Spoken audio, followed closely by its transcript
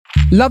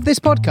Love this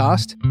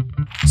podcast?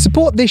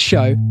 Support this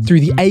show through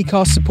the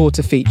Acast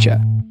supporter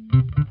feature.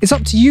 It's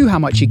up to you how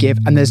much you give,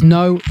 and there's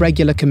no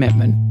regular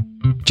commitment.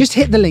 Just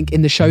hit the link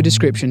in the show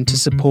description to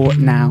support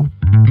now.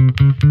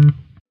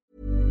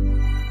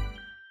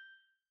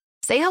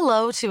 Say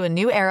hello to a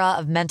new era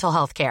of mental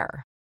health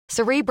care.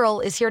 Cerebral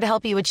is here to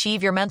help you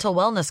achieve your mental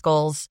wellness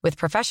goals with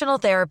professional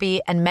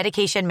therapy and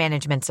medication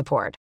management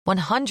support.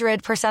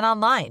 100%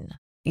 online.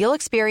 You'll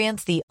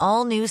experience the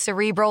all-new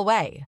Cerebral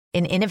Way,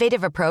 an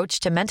innovative approach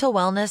to mental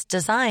wellness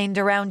designed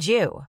around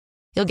you.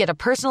 You'll get a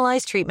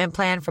personalized treatment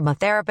plan from a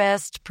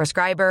therapist,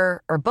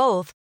 prescriber, or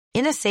both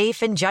in a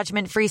safe and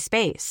judgment-free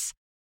space.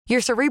 Your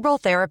Cerebral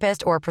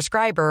therapist or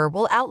prescriber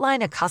will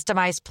outline a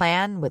customized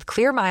plan with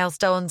clear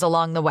milestones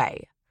along the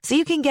way, so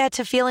you can get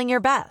to feeling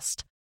your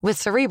best.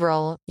 With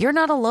Cerebral, you're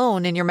not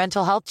alone in your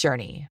mental health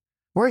journey.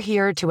 We're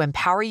here to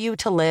empower you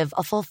to live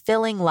a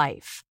fulfilling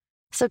life.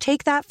 So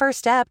take that first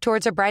step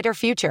towards a brighter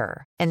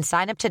future and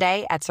sign up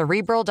today at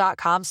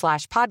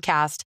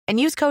Cerebral.com/podcast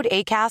and use code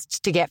ACAST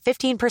to get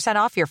 15%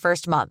 off your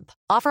first month.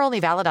 Offer only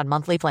valid on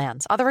monthly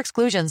plans. Other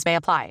exclusions may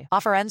apply.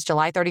 Offer ends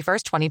July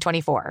 31st,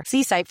 2024.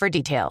 See site for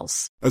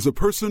details. As a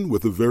person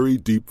with a very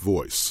deep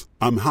voice,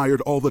 I'm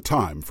hired all the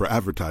time for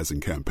advertising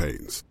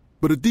campaigns.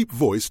 But a deep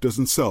voice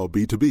doesn't sell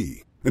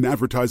B2B. And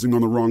advertising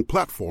on the wrong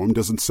platform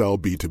doesn't sell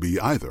B2B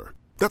either.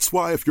 That's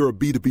why if you're a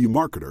B2B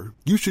marketer,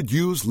 you should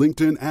use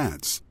LinkedIn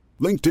ads.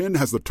 LinkedIn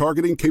has the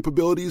targeting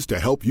capabilities to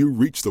help you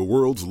reach the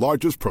world's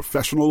largest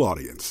professional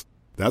audience.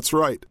 That's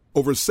right,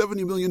 over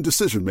 70 million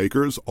decision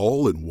makers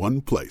all in one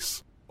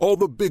place. All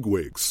the big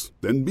wigs,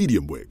 then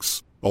medium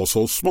wigs,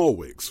 also small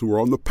wigs who are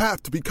on the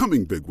path to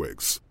becoming big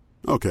wigs.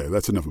 Okay,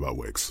 that's enough about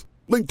wigs.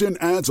 LinkedIn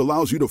ads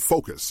allows you to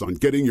focus on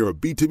getting your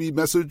B2B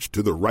message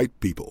to the right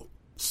people.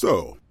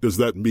 So, does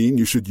that mean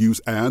you should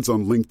use ads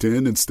on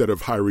LinkedIn instead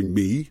of hiring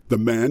me, the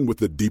man with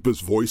the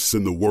deepest voice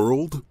in the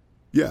world?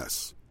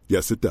 Yes.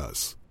 Yes, it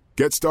does.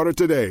 Get started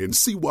today and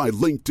see why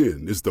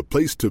LinkedIn is the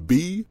place to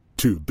be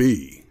to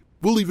be.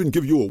 We'll even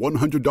give you a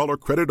 $100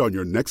 credit on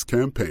your next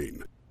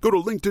campaign. Go to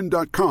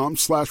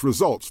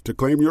linkedin.com/results to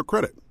claim your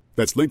credit.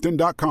 That's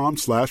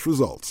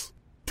linkedin.com/results.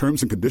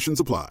 Terms and conditions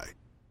apply.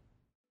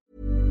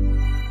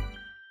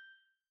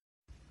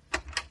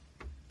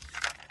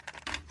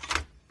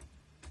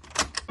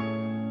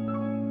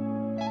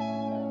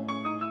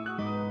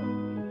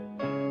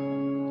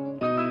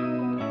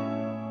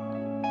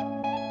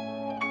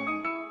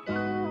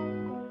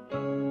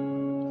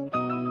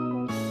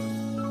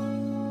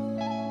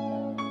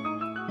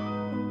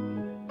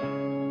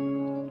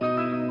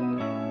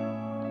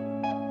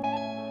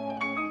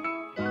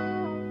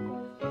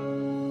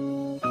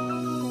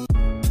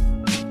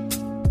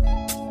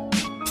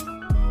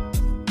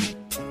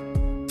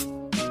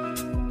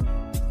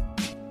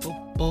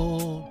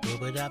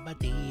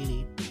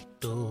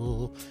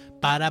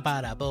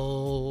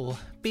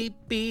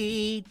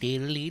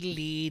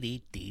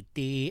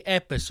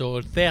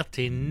 Episode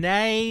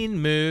 39.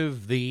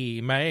 Move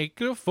the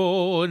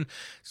microphone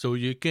so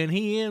you can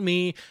hear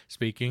me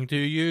speaking to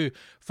you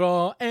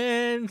from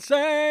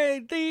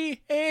inside the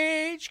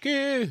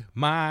HQ.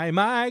 My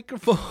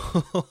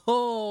microphone.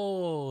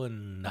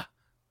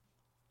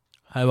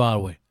 How are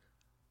we?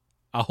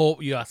 I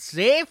hope you are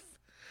safe.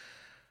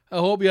 I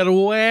hope you're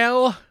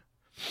well.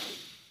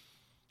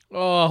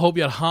 Oh, I hope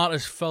your heart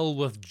is filled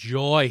with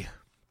joy,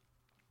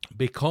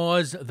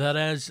 because there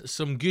is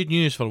some good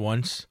news for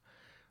once.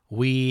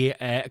 We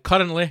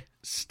currently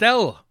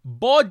still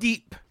paw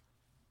deep.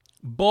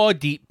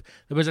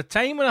 There was a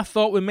time when I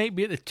thought we might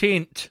be at the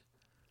taint.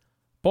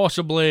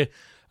 Possibly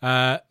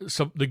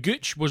the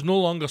gooch was no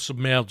longer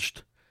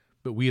submerged,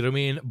 but we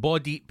remain paw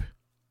deep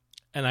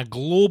in a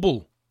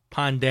global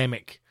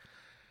pandemic.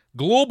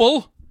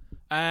 Global,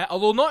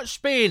 although not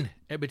Spain,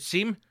 it would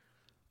seem,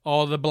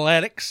 or the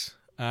Balearics,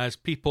 as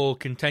people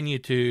continue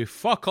to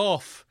fuck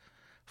off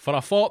for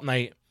a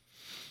fortnight.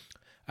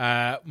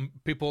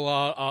 People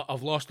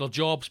have lost their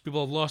jobs.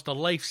 People have lost their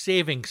life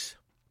savings.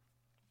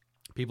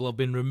 People have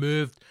been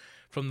removed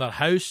from their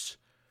house.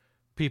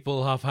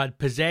 People have had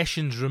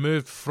possessions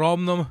removed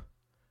from them.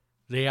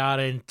 They are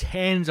in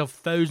tens of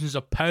thousands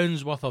of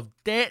pounds worth of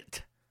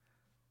debt.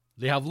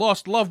 They have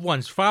lost loved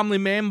ones, family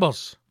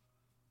members.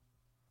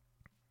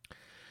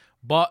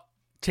 But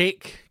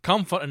take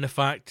comfort in the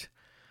fact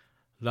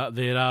that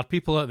there are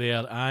people out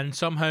there, and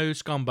somehow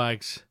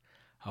scumbags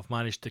have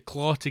managed to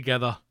claw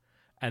together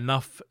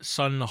enough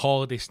sun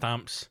holiday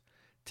stamps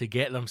to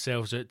get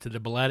themselves out to the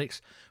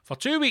Balearics for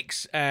 2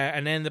 weeks,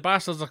 and then the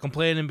bastards are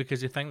complaining because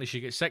they think they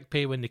should get sick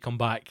pay when they come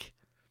back.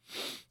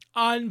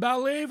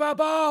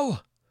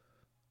 Unbelievable!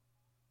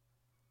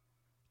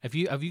 Have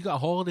you got a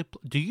holiday?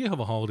 Do you have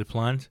a holiday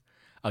planned?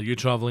 Are you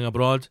travelling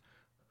abroad?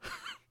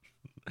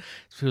 It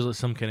feels like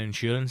some kind of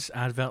insurance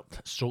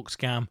advert stroke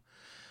scam.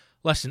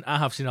 Listen, I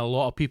have seen a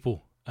lot of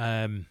people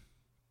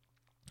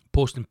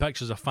posting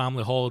pictures of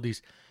family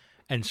holidays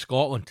in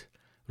Scotland,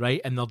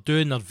 right? And they're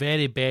doing their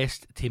very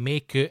best to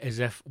make it as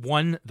if,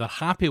 one, they're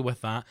happy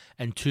with that,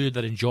 and two,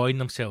 they're enjoying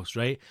themselves,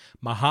 right?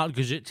 My heart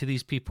goes out to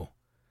these people.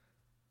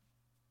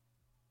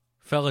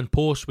 filling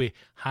posts with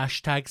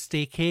hashtag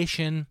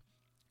staycation,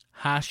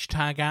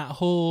 hashtag at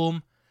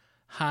home,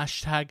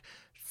 hashtag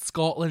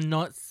Scotland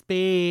not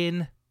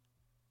Spain.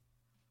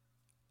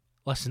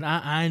 Listen,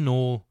 I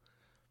know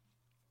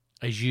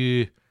as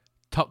you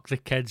tuck the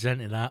kids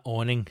into that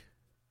awning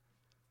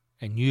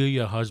and you,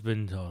 your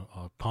husband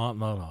or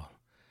partner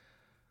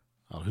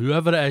or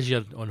whoever it is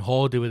you're on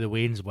holiday with the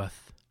Waynes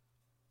with,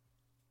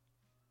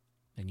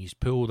 and you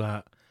pull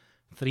that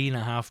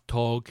 3.5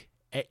 tog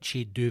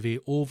itchy duvet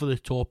over the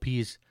top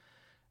of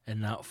in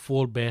that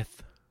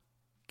 4-berth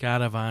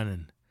caravan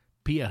in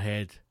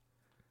Peterhead,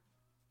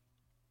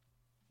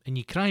 and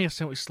you cry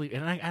yourself to sleep,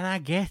 and I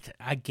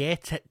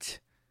get it,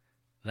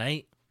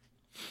 right?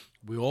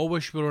 We all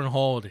wish we were on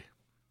holiday,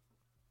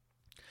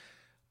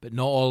 but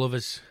not all of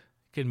us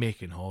can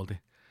make it on holiday.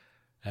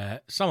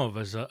 Some of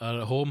us are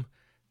at home,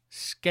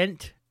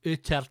 skint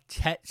out our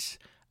tits.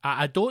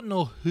 I don't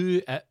know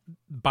who at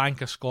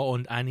Bank of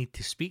Scotland I need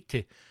to speak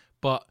to,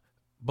 but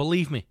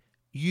believe me,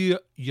 you're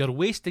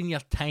wasting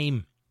your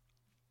time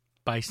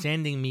by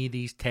sending me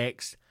these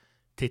texts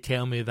to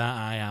tell me that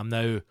I am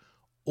now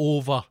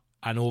over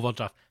an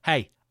overdraft.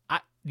 Hey,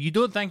 you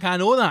don't think I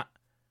know that?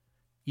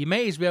 You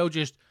might as well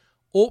just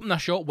open a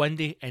shop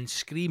window and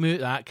scream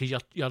out that,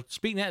 because you're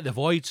speaking into the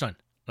void, son,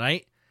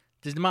 right?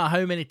 Doesn't matter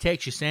how many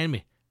texts you send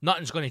me,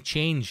 nothing's going to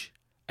change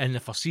in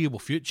the foreseeable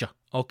future,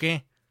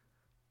 okay?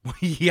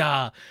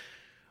 We're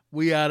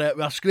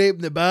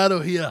scraping the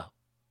barrel here,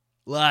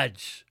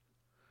 lads.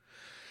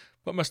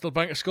 But Mr.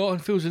 Bank of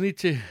Scotland feels the need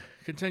to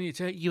continue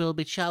to... You will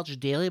be charged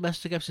daily,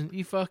 Mr. Gibson.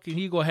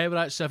 You go ahead with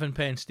that 7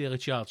 pence daily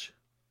charge,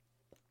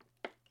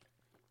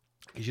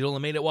 because you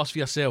only made it worse for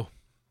yourself.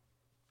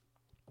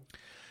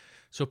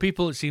 So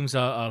people, it seems,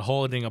 are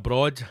holidaying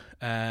abroad.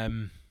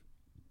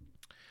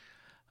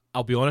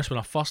 I'll be honest, when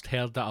I first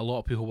heard that a lot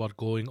of people were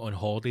going on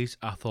holidays,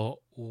 I thought,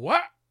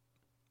 what?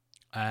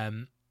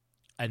 And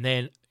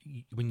then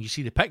when you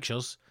see the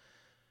pictures,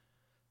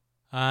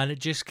 and it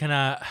just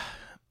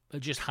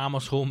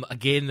hammers home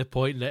again the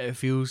point that it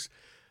feels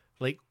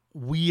like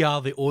we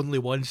are the only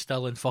ones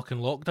still in fucking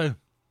lockdown.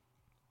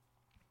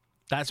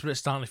 That's what it's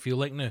starting to feel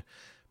like now,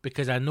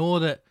 because I know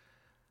that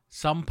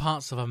some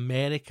parts of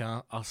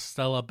America are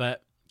still a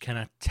bit kind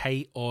of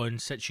tight on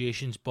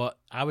situations, but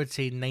I would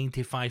say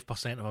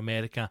 95% of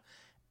America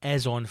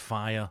is on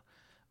fire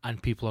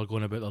and people are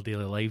going about their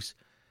daily lives.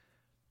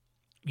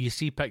 You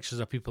see pictures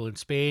of people in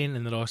Spain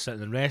and they're all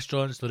sitting in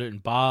restaurants, they're out in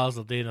bars,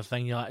 they're doing their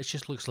thing. You're like, it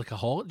just looks like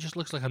it just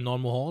looks like a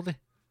normal holiday.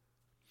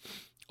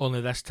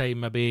 Only this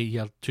time, maybe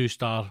your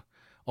 2-star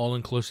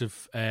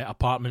all-inclusive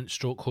apartment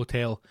stroke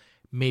hotel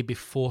may be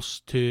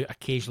forced to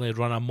occasionally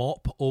run a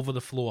mop over the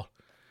floor.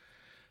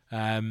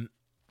 And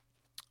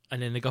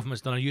then the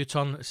government's done a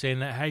U-turn saying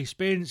that, hey,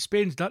 Spain's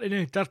dirty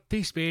now,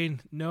 dirty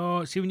Spain.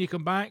 No, see when you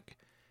come back,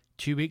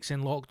 2 weeks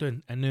in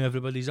lockdown, and now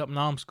everybody's up in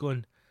arms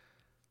going,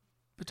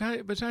 but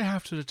I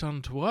have to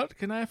return to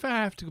work, and if I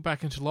have to go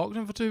back into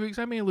lockdown for 2 weeks,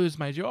 I may lose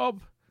my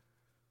job.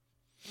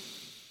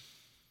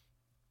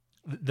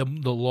 The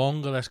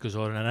longer this goes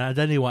on, and I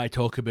didn't want to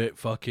talk about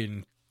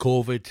fucking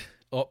COVID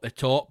up the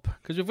top,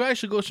 because we've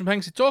actually got some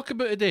things to talk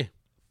about today.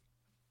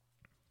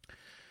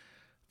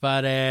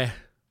 But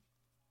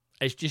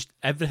it's just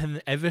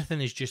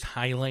everything is just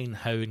highlighting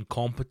how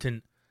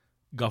incompetent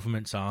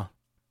governments are.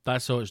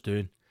 That's all it's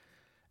doing.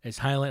 It's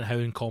highlighting how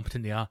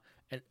incompetent they are.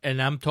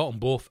 And I'm talking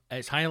both.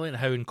 It's highlighting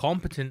how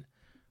incompetent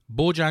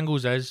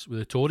Bojangles is with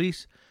the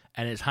Tories,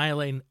 and it's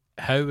highlighting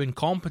how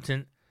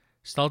incompetent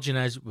Sturgeon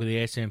is with the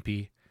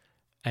SNP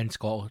in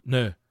Scotland.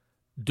 Now,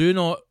 do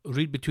not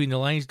read between the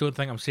lines. Don't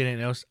think I'm saying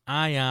anything else.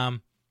 I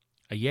am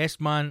a yes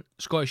man,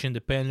 Scottish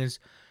independence.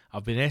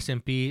 I've been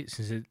SNP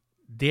since the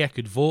day I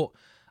could vote.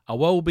 I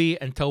will be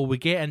until we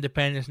get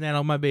independence, and then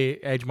I'll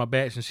maybe edge my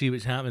bets and see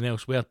what's happening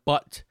elsewhere.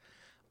 But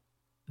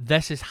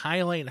this is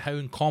highlighting how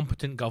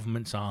incompetent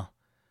governments are.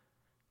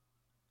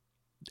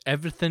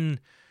 Everything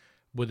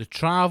with the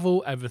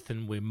travel,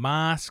 everything with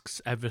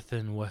masks,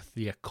 everything with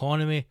the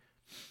economy.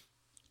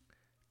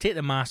 Take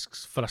the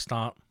masks for a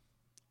start.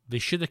 They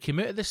should have come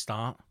out at the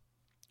start,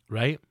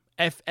 right?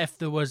 If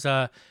there was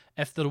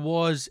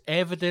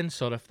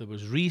evidence, or if there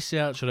was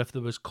research, or if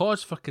there was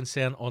cause for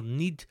concern or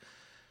need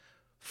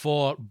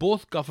for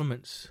both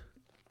governments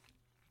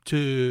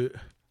to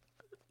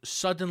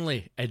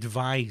suddenly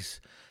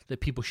advise that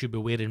people should be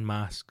wearing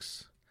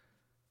masks,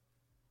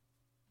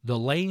 the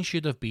line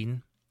should have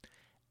been,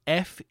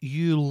 if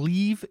you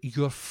leave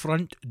your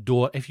front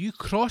door, if you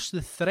cross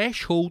the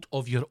threshold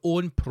of your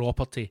own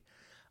property,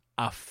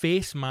 a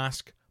face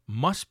mask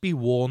must be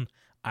worn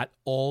at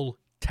all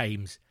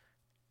times.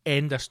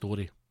 End of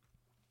story.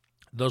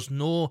 There's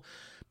no,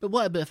 but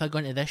what about if I go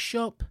into this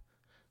shop?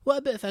 What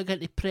about if I go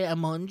to Pret a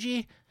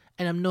Manger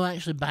and I'm not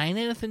actually buying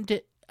anything?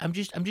 I'm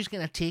just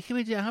getting a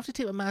takeaway. Do I have to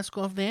take my mask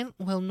off then?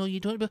 Well, no, you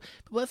don't. But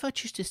what if I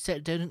choose to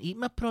sit down and eat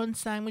my prawn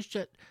sandwich?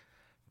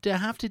 Do I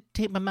have to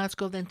take my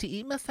mask off then to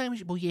eat my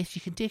sandwich? Well, yes,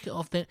 you can take it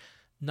off then.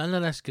 None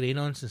of this grey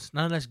nonsense.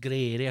 None of this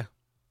grey area.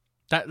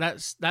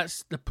 That's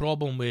the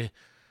problem with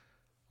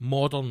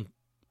modern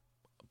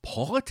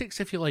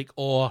politics, if you like,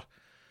 or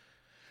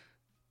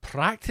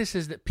practice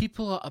is that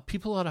people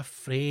are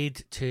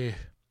afraid to.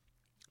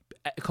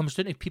 It comes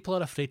down to people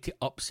are afraid to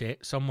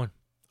upset someone,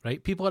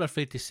 right? People are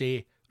afraid to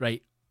say,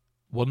 right,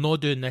 we're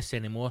not doing this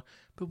anymore.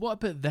 But what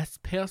about this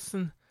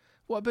person?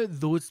 What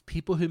about those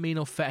people who may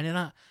not fit into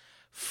that?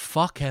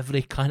 Fuck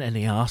every cunt in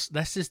the arse.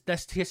 This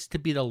has to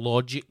be the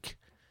logic,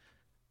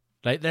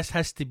 right? This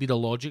has to be the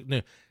logic.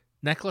 Now,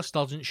 Nicola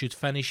Sturgeon should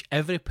finish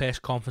every press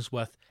conference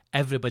with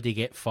everybody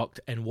get fucked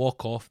and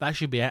walk off. That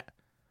should be it.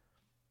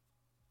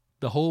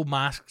 The whole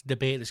mask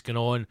debate that's going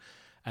on,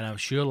 and I'm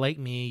sure, like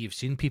me, you've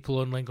seen people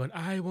online going,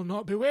 I will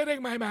not be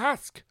wearing my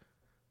mask.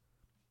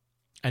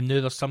 And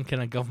now there's some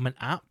kind of government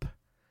app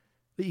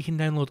that you can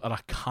download, or a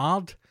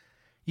card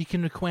you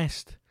can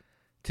request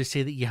to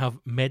say that you have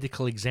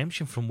medical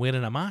exemption from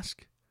wearing a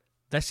mask.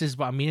 This is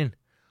what I mean.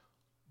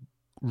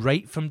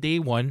 Right from day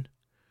one,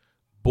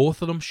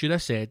 both of them should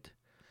have said,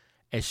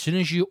 as soon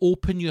as you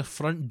open your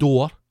front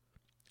door,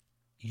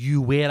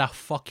 you wear a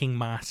fucking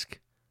mask.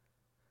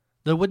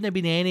 There wouldn't have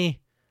been any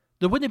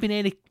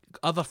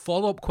other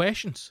follow-up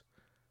questions.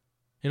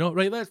 You know,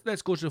 right,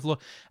 let's go to the floor.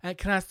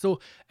 Can I ask, so,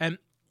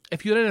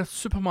 if you're in a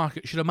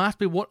supermarket, should a mask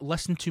be what?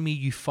 Listen to me,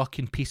 you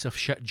fucking piece of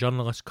shit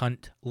journalist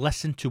cunt.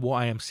 Listen to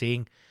what I am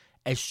saying.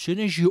 As soon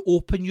as you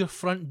open your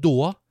front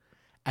door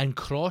and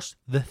cross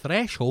the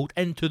threshold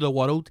into the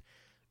world,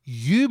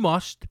 you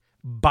must,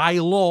 by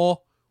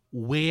law,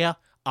 wear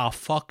a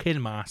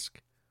fucking mask.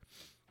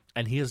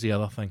 And here's the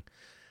other thing.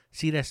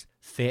 See this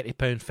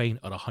 £30 fine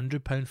or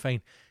 £100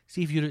 fine.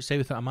 See if you're outside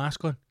without a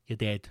mask on, you're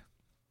dead.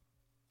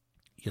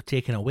 You're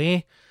taken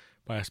away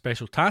by a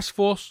special task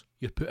force,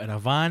 you're put in a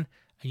van,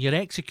 and you're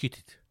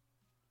executed.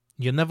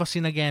 You're never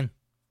seen again.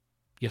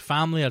 Your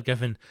family are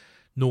given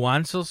no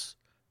answers.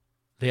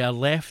 They are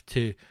left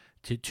to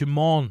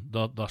mourn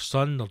their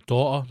son, their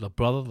daughter, their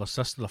brother, their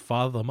sister, their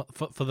father,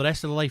 for the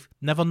rest of their life.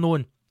 Never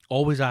knowing.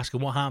 Always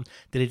asking what happened.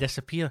 Did he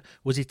disappear?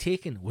 Was he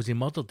taken? Was he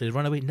murdered? Did he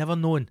run away? Never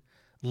knowing.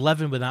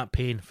 Living with that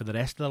pain for the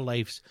rest of their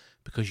lives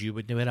because you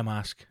wouldn't wear a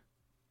mask.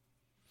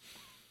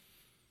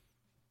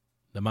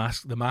 The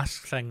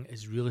mask thing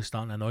is really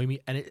starting to annoy me,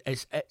 and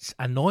it's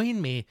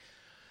annoying me.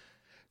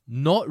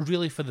 Not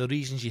really for the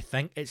reasons you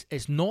think.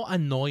 It's not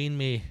annoying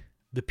me,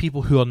 the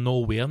people who are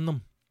not wearing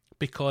them,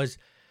 because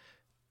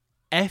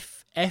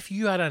if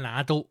you are an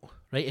adult,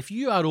 right, if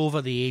you are over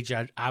the age,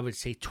 I would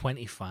say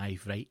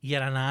 25, right,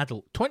 you're an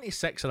adult.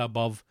 26 or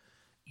above,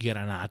 you're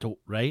an adult,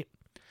 right?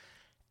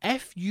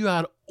 If you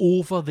are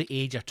over the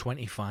age of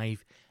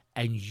 25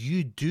 and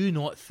you do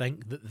not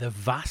think that the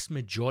vast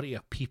majority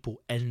of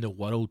people in the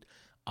world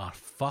are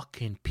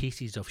fucking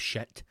pieces of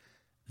shit,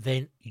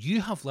 then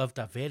you have lived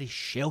a very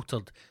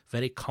sheltered,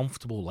 very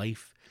comfortable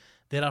life.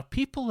 There are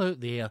people out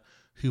there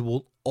who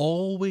will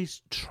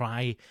always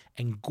try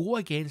and go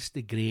against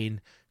the grain,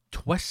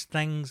 twist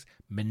things,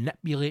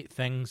 manipulate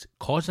things,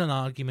 cause an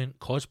argument,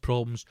 cause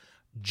problems,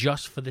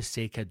 just for the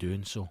sake of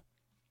doing so.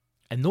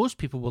 And those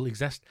people will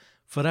exist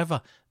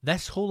forever.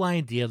 This whole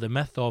idea, the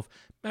myth of,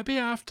 maybe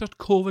after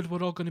COVID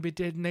we're all going to be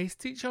dead nice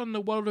to each other and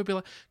the world will be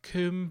like,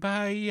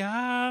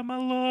 Kumbaya, my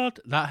lord.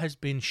 That has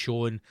been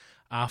shown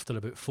after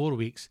about 4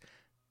 weeks.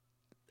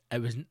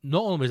 It was,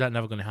 not only was that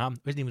never going to happen,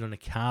 it wasn't even on the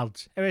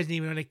cards. It wasn't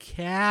even on the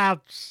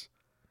cards.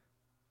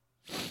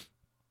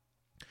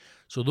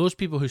 So those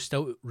people who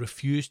still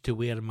refuse to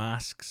wear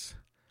masks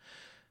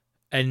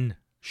in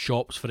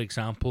shops, for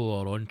example,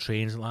 or on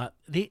trains like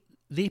that,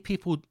 they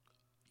people,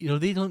 you know,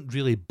 they don't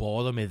really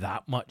bother me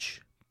that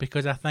much,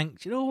 because I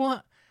think, you know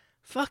what?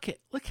 Fuck it.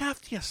 Look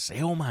after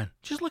yourself, man.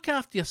 Just look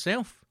after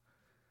yourself.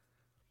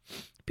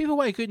 People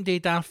want to go and do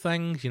daft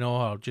things, you know,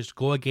 or just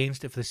go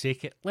against it for the sake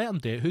of it. Let them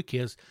do it. Who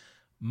cares?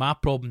 My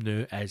problem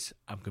now is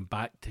I'm going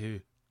back to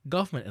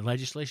government and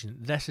legislation.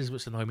 This is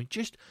what's annoying me.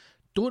 Just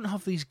don't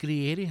have these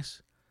grey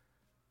areas.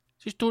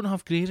 Just don't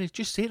have grey areas.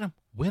 Just say to them,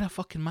 wear a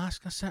fucking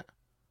mask. That's it.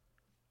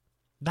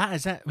 That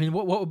is it. I mean,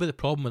 what would be the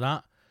problem with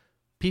that?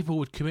 People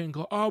would come in and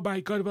go, oh my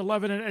God, we're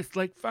living in, it's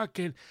like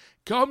fucking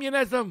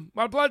communism.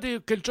 We're bloody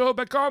controlled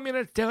by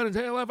communists telling us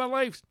how to live our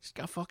lives. Just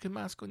get a fucking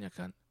mask on, you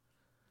cunt.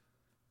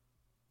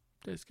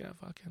 Just get a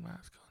fucking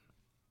mask on.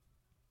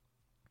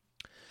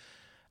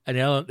 And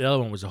the other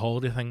one was the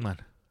holiday thing, man.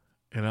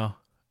 You know?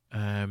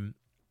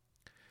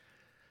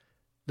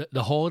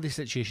 The holiday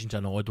situation's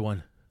an odd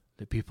one,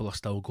 that people are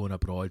still going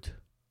abroad.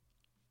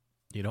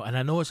 You know, and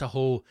I know it's a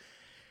whole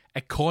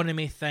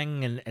economy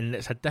thing, and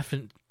it's a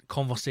different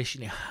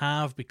conversation to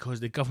have, because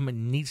the government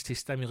needs to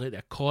stimulate the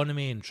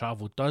economy, and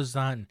travel does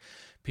that, and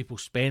people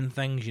spend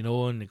things, you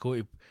know, and they go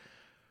to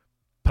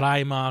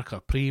Primark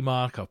or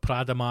Primark or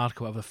Pradamark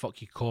or whatever the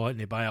fuck you call it, and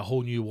they buy a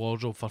whole new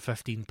wardrobe for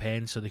 15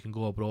 pence so they can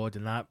go abroad,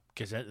 and that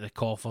gets into the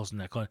coffers and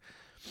the economy.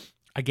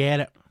 I get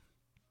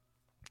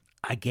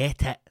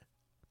it,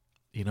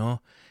 you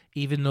know,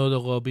 even though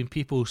there have been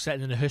people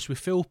sitting in the house with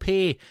full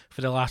pay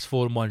for the last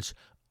 4 months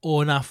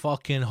on a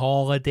fucking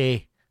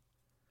holiday.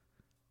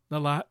 They're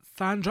like,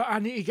 Sandra, I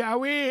need to get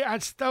away. I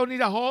still need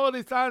a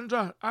holiday,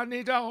 Sandra. I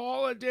need a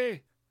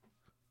holiday.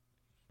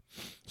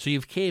 So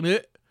you've came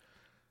out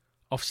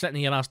of sitting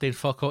in your ass doing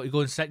fuck all to go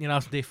and sit in your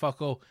ass and do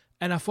fuck all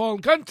in a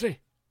foreign country.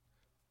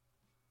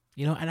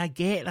 You know, and I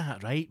get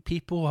that, right?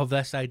 People have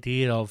this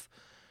idea of,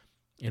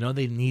 you know,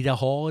 they need a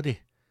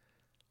holiday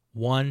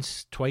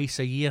once, twice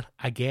a year.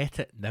 I get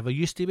it. Never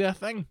used to be a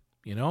thing,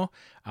 you know.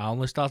 I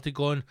only started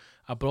going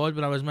abroad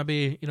when I was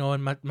maybe, you know,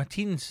 in my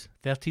teens,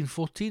 13,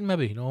 14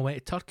 maybe, you know, I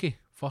went to Turkey,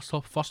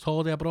 first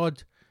holiday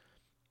abroad,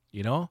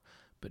 you know.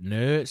 But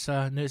now it's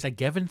a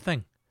given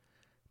thing.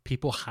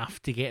 People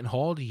have to get on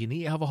holiday. You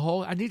need to have a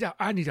holiday.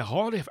 I need a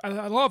holiday.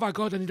 I love our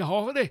God, I need a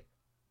holiday.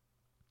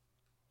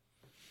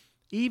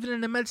 Even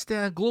in the midst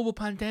of a global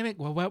pandemic,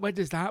 well, what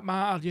does that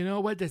matter? You know,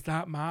 what does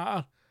that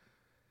matter?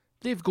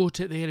 They've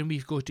got it there and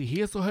we've got it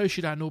here, so how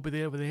should I not be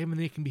there with them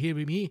and they can be here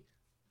with me?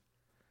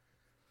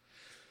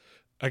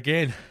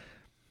 Again,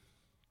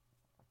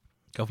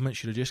 government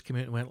should have just come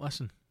out and went,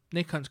 listen,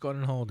 no cunt's gone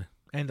on holiday.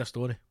 End of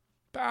story.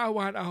 But I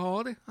want a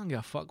holiday. I don't give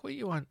a fuck what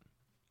you want.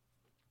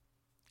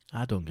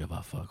 I don't give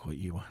a fuck what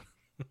you want.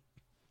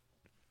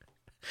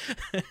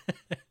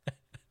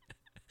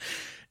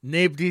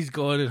 Nobody's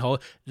going on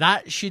holiday.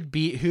 That should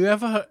be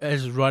whoever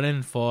is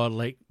running for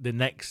like the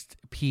next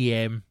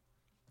PM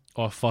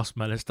or First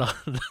Minister.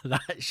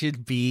 that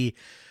should be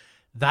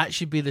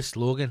the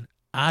slogan.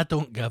 I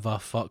don't give a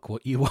fuck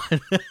what you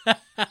want.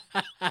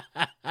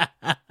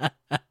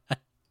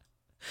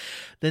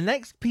 The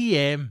next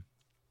PM,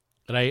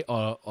 right,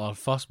 or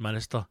First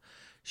Minister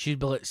should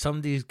be like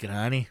somebody's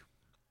granny.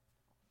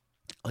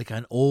 Like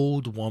an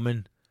old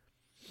woman,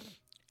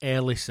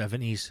 early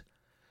 70s,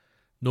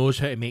 knows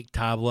how to make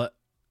tablet,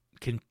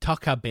 can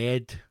tuck a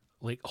bed,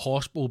 like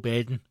hospital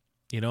bedding,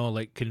 you know,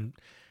 like can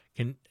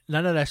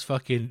none of this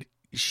fucking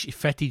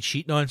fitted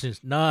sheet nonsense.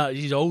 Nah,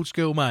 she's old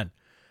school, man.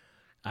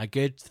 A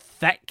good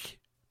thick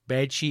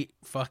bed sheet,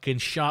 fucking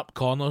sharp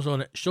corners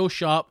on it, so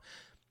sharp,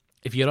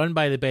 if you run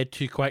by the bed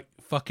too quick,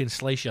 fucking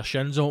slice your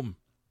shins open,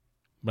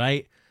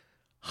 right?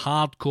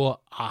 Hardcore,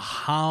 a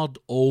hard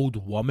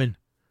old woman.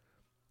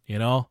 You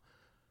know,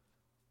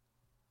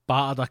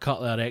 battered a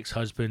couple of her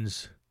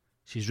ex-husbands.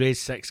 She's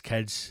raised 6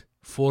 kids.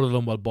 4 of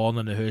them were born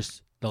in the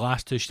house. The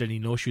last 2 she didn't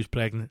even know she was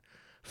pregnant.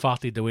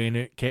 Farted away in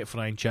it, kept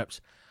frying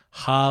chips.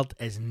 Hard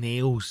as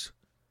nails.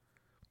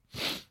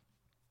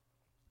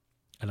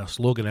 And her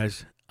slogan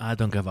is, I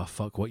don't give a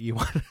fuck what you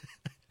want.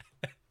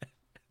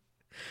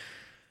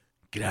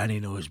 Granny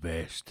knows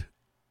best.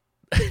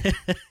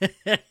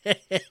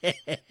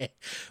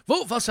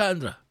 Vote for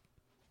Sandra.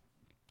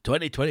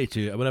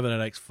 2022, or whatever the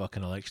next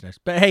fucking election is.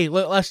 But hey,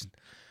 look, listen.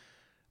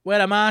 Wear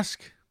a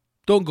mask.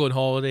 Don't go on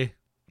holiday.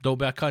 Don't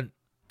be a cunt.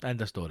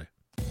 End of story.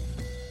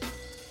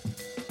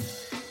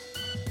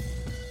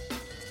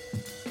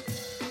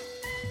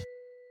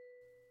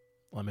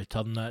 Let me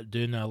turn that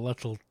down a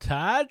little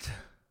tad.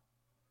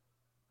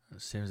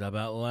 It seems a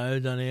bit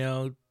loud on the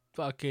old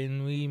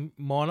fucking wee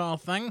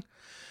monitor thing.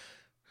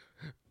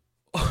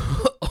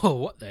 Oh,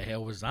 what the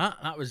hell was that?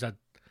 That was a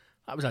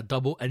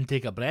double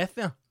intake of breath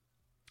there.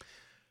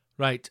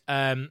 Right,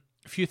 a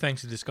few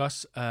things to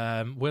discuss.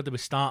 Where do we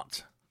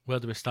start?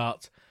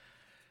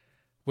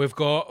 We've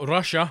got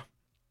Russia,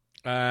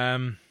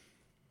 cats,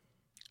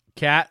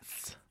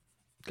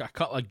 got a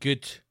couple of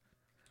good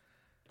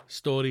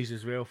stories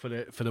as well for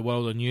the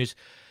world of news.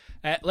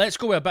 Let's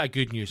go with a bit of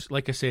good news.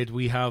 Like I said,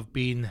 we have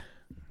been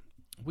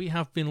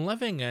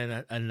living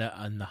in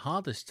the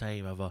hardest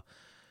time ever.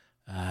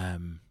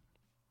 I've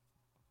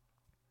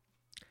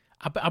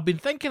been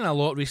thinking a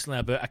lot recently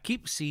about. I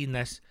keep seeing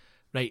this.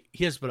 Right,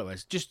 here's what it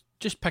was. Just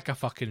pick a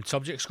fucking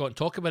subject, Scott, and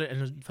talk about it.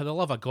 And for the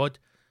love of God,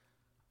 I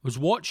was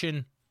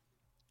watching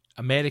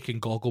American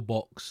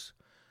Gogglebox,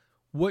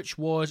 which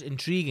was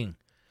intriguing,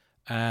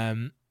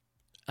 and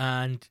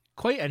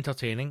quite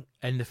entertaining.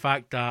 In the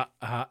fact that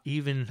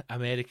even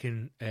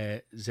American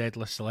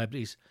Z-list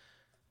celebrities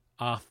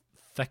are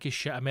thick as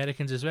shit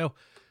Americans as well.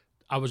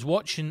 I was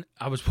watching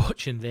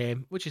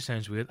them, which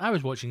sounds weird. I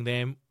was watching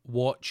them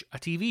watch a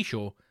TV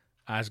show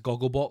as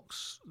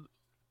Gogglebox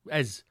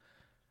is.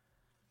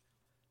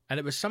 And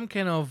it was some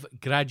kind of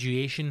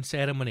graduation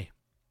ceremony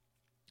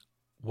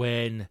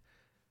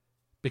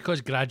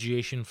because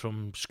graduation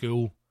from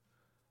school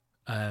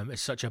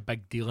is such a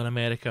big deal in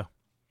America.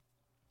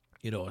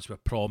 You know, it's where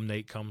prom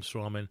night comes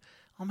from, and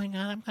oh my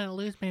God, I'm going to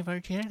lose my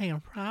virginity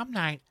on prom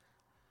night.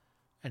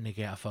 And they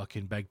get a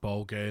fucking big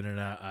ball gown and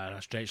a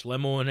stretch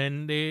limo, and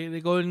then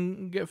they go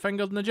and get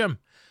fingered in the gym.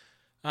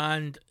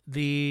 And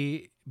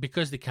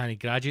because they can't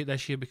graduate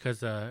this year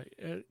because of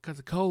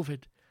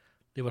COVID,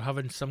 they were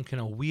having some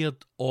kind of weird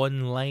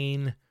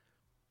online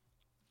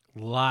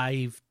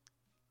live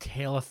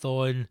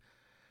telethon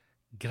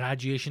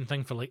graduation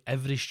thing for like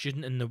every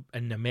student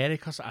in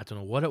America. So I don't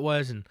know what it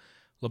was, and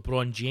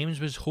LeBron James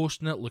was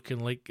hosting it, looking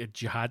like a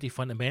jihadi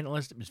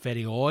fundamentalist. It was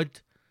very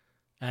odd,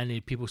 and they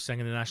had people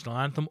singing the national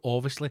anthem,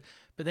 obviously.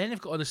 But then they've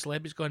got all the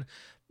celebrities going,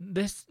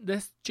 "This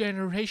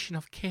generation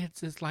of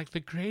kids is like the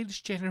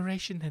greatest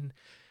generation, and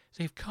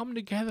they've come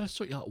together."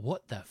 So you're like,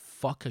 what the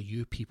fuck are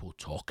you people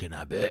talking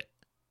about?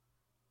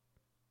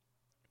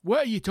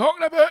 What are you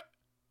talking about?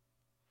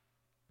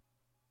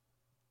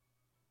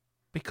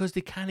 Because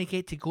they can't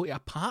get to go to a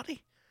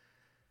party.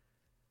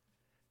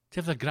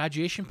 To have a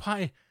graduation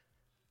party.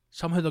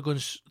 Somehow they're going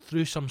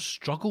through some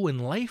struggle in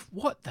life.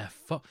 What the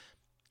fuck?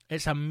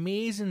 It's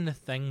amazing the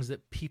things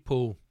that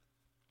people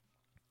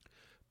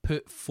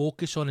put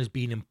focus on as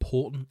being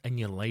important in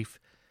your life,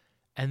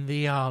 and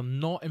they are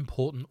not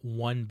important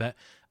one bit.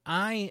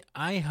 I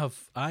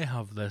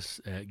have this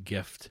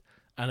gift,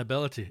 an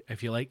ability,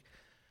 if you like,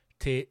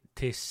 to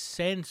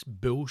sense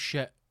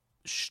bullshit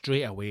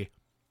straight away.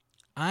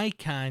 I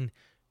can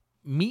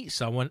meet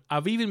someone.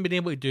 I've even been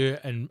able to do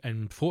it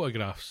in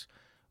photographs,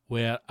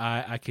 where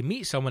I can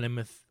meet someone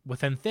and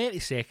within 30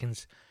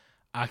 seconds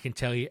I can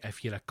tell you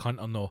if you're a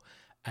cunt or not.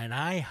 And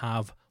I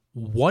have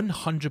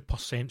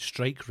 100%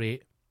 strike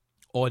rate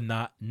on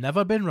that.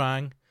 Never been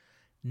wrong.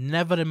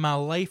 Never in my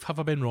life have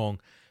I been wrong.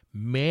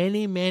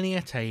 Many, many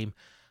a time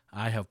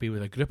I have been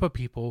with a group of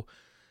people.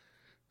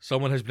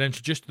 Someone has been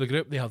introduced to the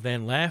group, they have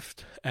then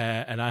left,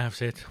 and I have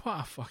said, what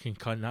a fucking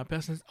cunt that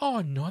person is.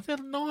 Oh, no,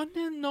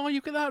 no,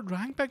 you got that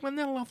wrong, big man,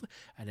 they're lovely.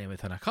 And then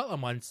within a couple of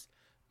months,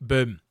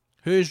 boom.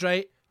 Who's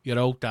right? Your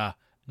old dad.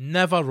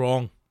 Never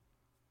wrong.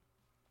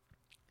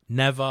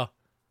 Never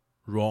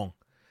wrong.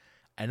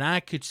 And I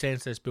could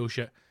sense this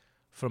bullshit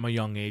from a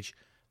young age.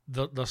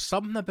 There's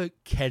something about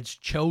kids,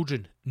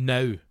 children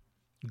now,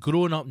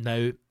 growing up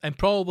now, and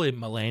probably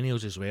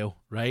millennials as well,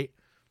 right?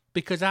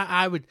 Because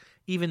I would,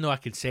 even though I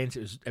could sense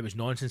it was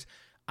nonsense,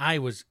 I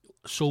was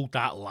sold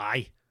that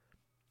lie,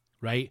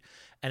 right?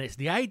 And it's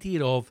the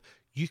idea of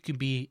you can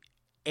be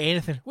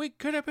anything. We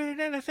could have been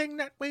anything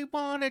that we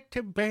wanted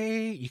to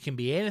be. You can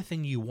be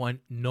anything you want.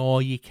 No,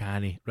 you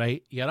can't,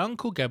 right? Your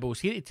Uncle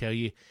Gibble's here to tell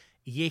you,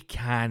 you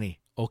can't,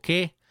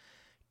 okay?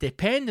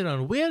 Depending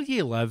on where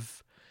you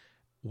live,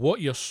 what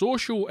your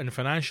social and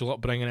financial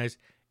upbringing is,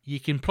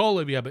 you can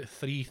probably be about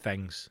 3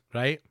 things,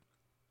 right?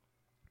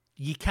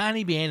 You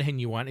can't be anything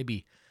you want to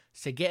be.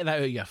 So get that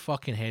out of your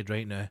fucking head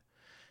right now.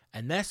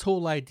 And this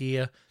whole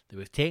idea that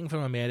we've taken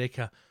from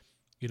America,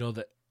 you know,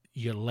 that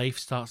your life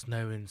starts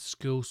now and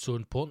school's so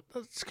important.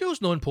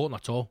 School's not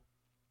important at all.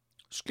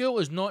 School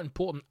is not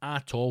important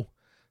at all.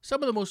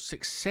 Some of the most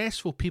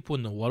successful people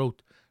in the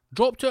world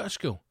dropped out of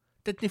school.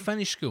 Didn't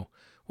finish school.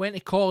 Went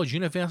to college,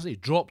 university,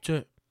 dropped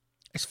out.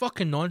 It's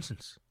fucking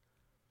nonsense.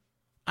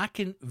 I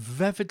can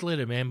vividly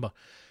remember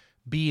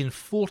being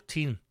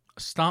 14,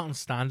 starting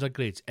standard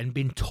grades, and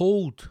being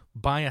told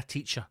by a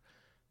teacher,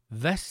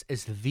 this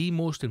is the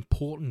most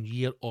important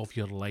year of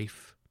your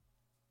life.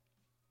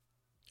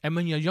 And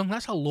when you're young,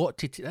 that's a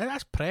lot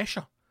that's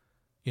pressure,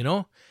 you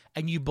know?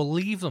 And you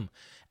believe them.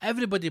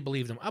 Everybody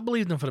believed them. I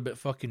believed them for about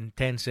fucking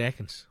 10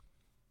 seconds.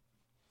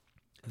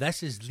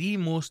 This is the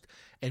most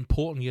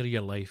important year of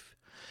your life.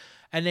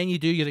 And then you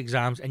do your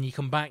exams and you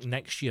come back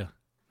next year,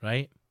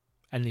 right?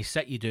 And they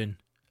sit you down.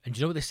 And do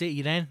you know what they say to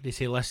you then? They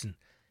say, listen,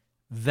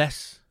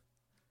 this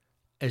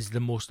is the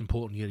most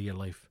important year of your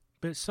life.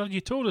 But sir, you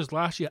told us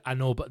last year. I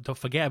know, but don't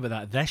forget about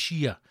that. This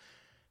year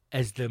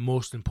is the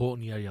most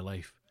important year of your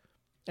life.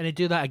 And they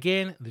do that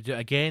again, they do it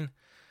again,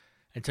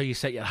 until you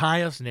set your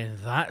hires, and then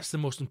that's the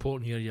most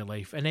important year of your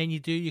life. And then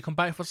you come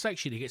back for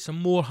 6 years to get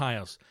some more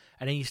hires.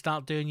 And then you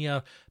start doing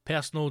your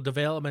personal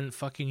development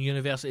fucking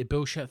university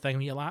bullshit thing,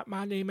 and you're like,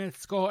 my name is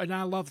Scott, and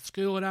I love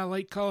school, and I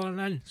like colouring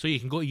in. So you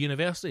can go to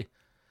university.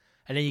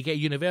 And then you get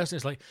university,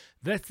 it's like,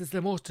 this is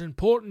the most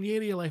important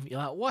year of your life. And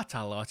you're like, what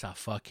a lot of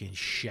fucking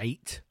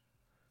shite.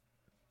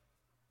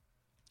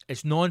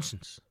 It's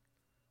nonsense.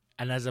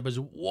 And as I was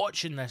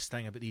watching this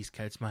thing about these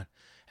kids, man,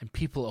 and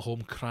people at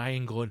home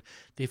crying, going,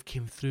 they've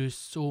came through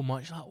so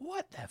much, like,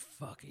 what the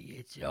fuck are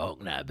you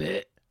talking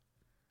about?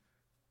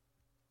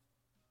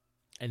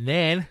 And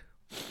then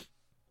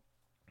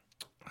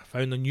I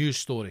found a news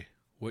story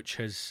which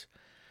has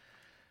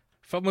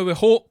filled me with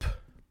hope.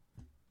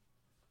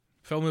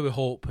 Filled me with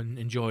hope and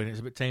enjoying it.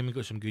 It's about time we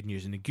got some good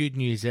news. And the good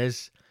news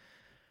is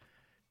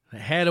that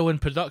heroin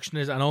production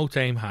is at an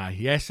all-time high.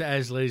 Yes, it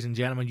is, ladies and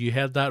gentlemen. You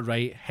heard that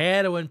right.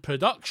 Heroin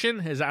production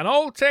is at an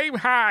all-time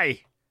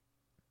high.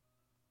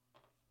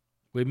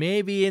 We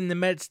may be in the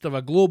midst of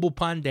a global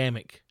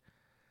pandemic,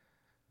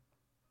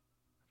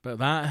 but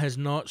that has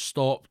not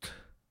stopped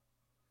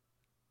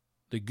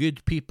the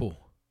good people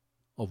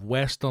of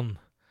Western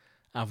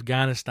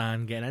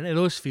Afghanistan getting into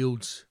those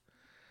fields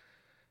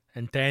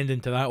and tending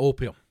to that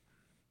opium.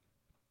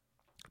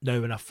 Now,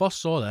 when I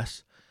first saw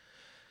this,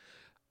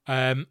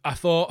 I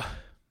thought,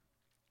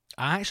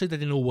 I actually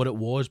didn't know what it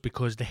was,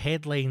 because the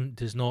headline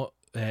does not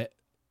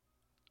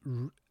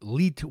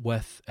lead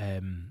with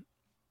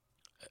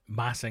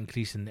mass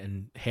increase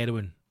in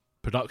heroin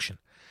production.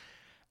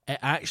 It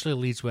actually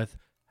leads with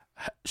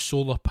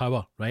solar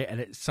power, right?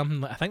 And it's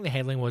something that I think the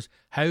headline was,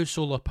 how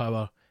solar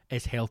power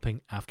is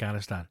helping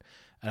Afghanistan.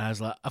 And I was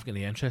like, I've got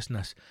any interest in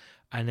this.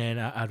 And then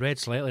I read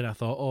slightly and I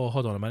thought, oh,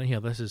 hold on a minute here,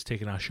 this is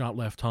taking a sharp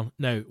left turn.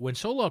 Now, when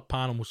solar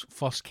panels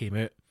first came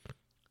out,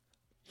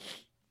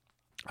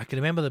 I can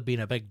remember there being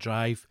a big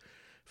drive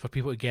for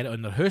people to get it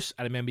on their house.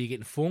 I remember you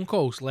getting phone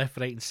calls left,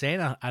 right and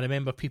centre. I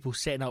remember people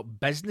setting up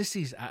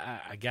businesses.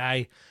 A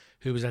guy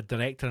who was a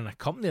director in a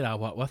company that I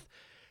worked with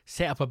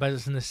set up a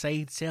business on the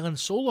side selling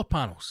solar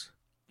panels.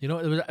 You know,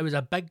 it was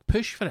a big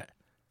push for it.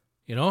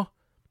 You know,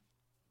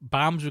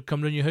 BAMs would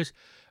come round your house.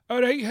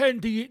 All right, hen,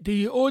 do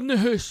you own the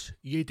house?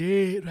 You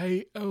do,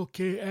 right?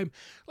 Okay.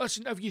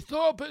 Listen, have you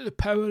thought about the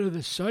power of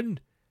the sun?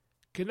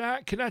 Can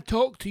I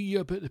talk to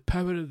you about the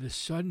power of the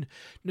sun?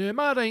 Now, am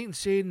I right in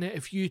saying that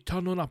if you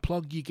turn on a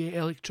plug, you get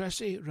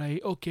electricity?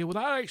 Right, okay, well,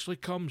 that actually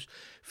comes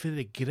for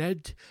the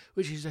grid,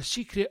 which is a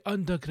secret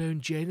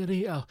underground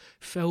generator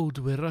filled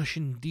with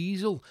Russian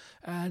diesel,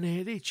 and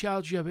they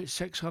charge you about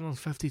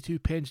 652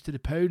 pence to the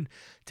pound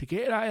to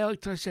get that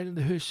electricity into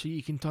the house so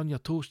you can turn your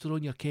toaster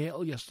on, your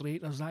kettle, your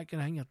straighteners, that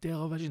kind of thing, your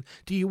television.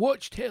 Do you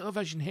watch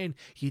television, hen?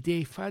 You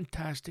do,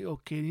 fantastic,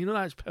 okay, you know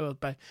that's powered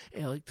by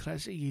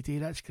electricity, you do,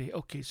 that's great,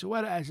 okay, so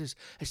what it is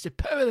it's the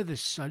power of the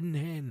sun,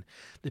 hen.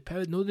 The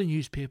power, no the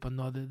newspaper,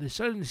 no the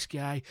sun in the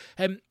sky.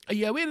 Are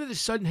you aware of the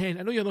sun, hen?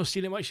 I know you're not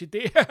seeing it much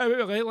today. I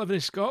live in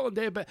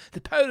Scotland, but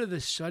the power of the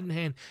sun,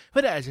 hen.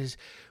 What it is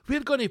we're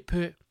going to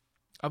put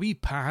a wee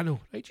panel,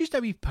 right? Just a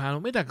wee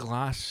panel made of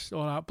glass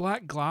or a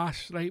black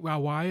glass, right, with a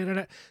wire in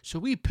it. So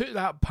we put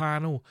that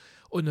panel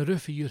on the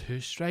roof of your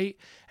house, right?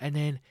 And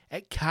then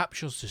it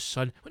captures the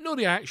sun. But not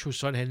the actual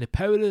sun, and the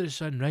power of the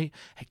sun, right?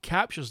 It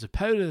captures the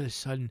power of the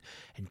sun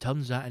and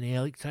turns that into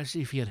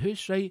electricity for your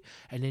house, right?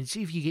 And then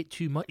see if you get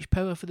too much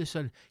power for the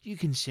sun, you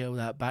can sell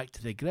that back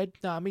to the grid.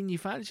 Now, I mean, you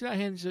fancy that,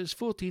 hence it's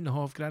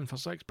 14.5 grand for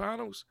 6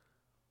 panels.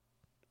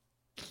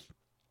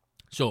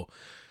 So,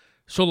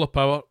 solar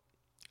power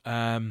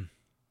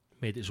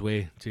made its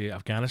way to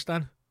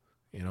Afghanistan,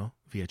 you know,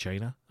 via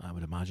China, I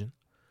would imagine.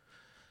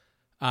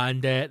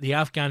 And the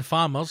Afghan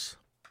farmers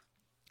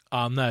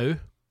are now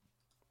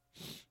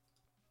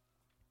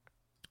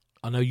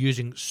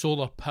using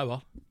solar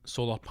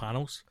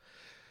panels,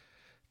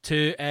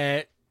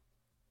 to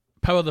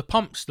power the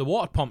pumps, the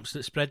water pumps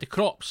that spread the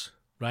crops,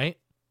 right?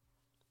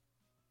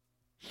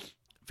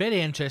 Very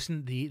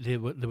interesting.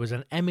 There was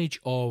an image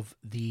of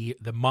the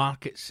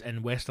markets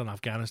in Western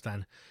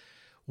Afghanistan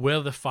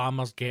where the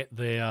farmers get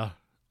their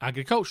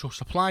agricultural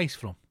supplies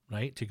from,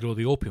 right, to grow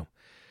the opium.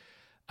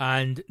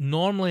 And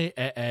normally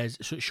it is,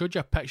 so it showed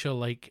you a picture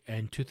like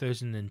in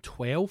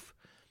 2012,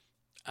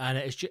 and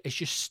it's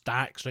just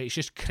stacks, right? It's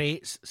just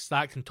crates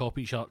stacked on top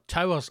of each other.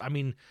 Towers, I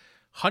mean,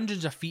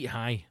 hundreds of feet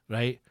high,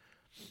 right?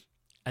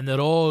 And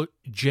they're all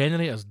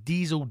generators,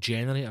 diesel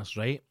generators,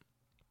 right?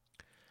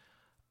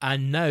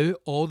 And now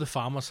all the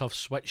farmers have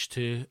switched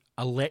to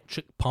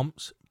electric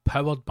pumps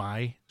powered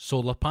by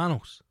solar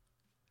panels.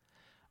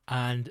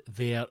 And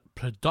their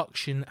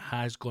production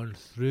has gone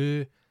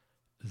through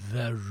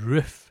the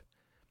roof.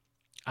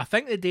 I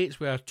think the dates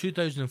were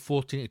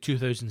 2014 to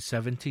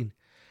 2017,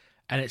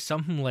 and it's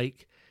something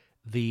like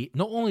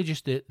not only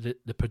just the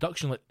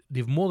production, like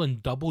they've more than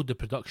doubled the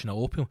production of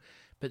opium,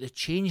 but the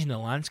change in the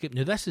landscape.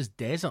 Now this is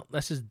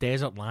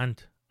desert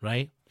land,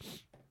 right?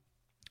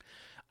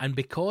 And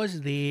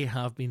because they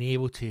have been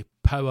able to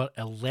power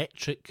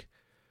electric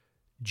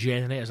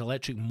generators,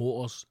 electric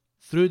motors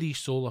through these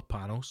solar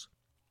panels,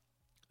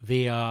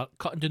 they are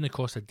cutting down the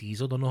cost of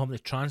diesel. They're not having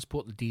to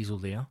transport the diesel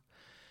there.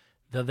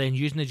 They're then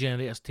using the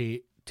generators to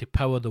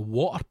power the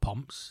water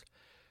pumps,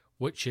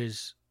 which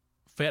is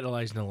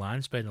fertilising the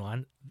land, spreading the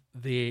land.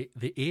 The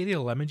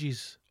aerial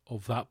images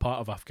of that part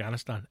of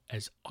Afghanistan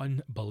is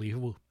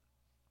unbelievable.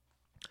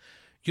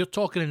 You're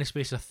talking in the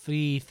space of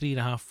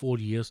 3.5, 4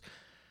 years,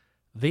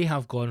 they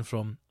have gone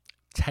from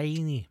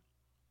tiny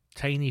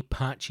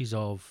patches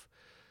of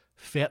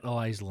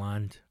fertilised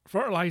land,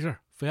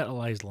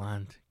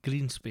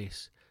 green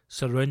space,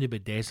 surrounded by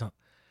desert,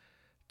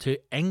 to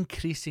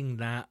increasing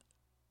that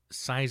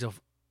size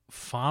of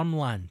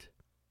farmland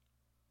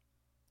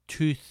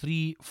to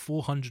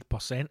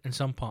 300-400% in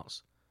some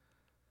parts,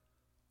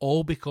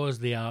 all because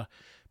they are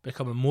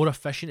becoming more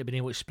efficient at being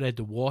able to spread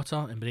the water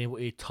and being able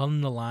to turn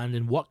the land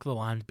and work the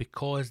land,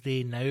 because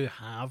they now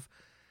have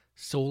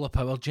solar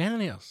power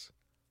generators.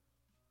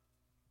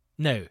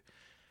 Now,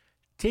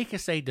 take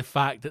aside the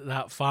fact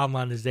that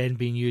farmland is then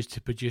being used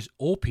to produce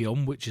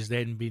opium, which is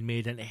then being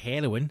made into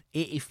heroin.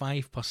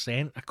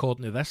 85%,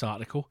 according to this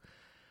article,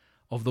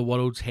 of the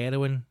world's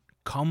heroin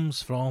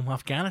comes from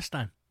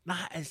Afghanistan.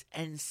 That is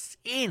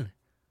insane.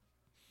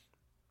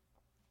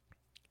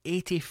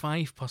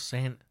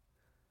 85%.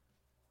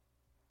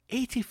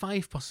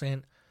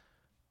 85%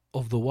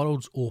 of the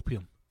world's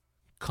opium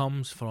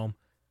comes from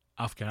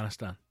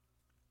Afghanistan.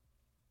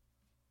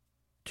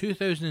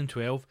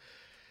 2012,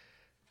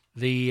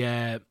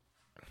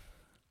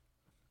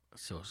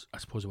 so I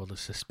suppose the word is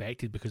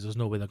suspected, because there's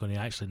no way they're going to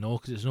actually know,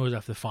 because it's not as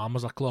if the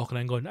farmers are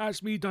clocking in going,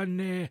 that's me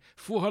done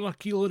 400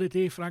 kilo a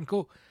day,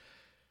 Franco.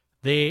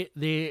 They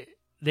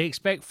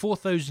expect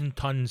 4,000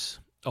 tons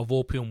of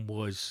opium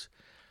was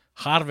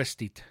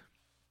harvested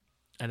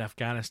in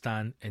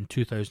Afghanistan in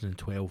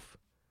 2012.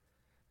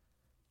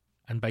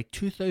 And by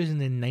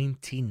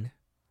 2019,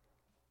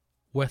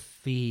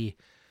 with the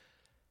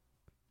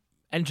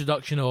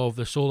introduction of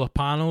the solar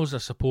panels, I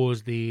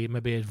suppose the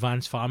maybe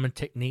advanced farming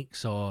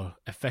techniques or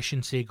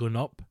efficiency going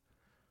up,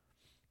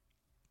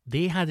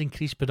 they had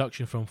increased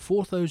production from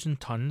 4,000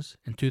 tons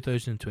in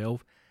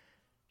 2012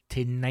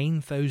 to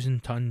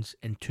 9,000 tons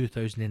in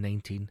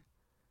 2019.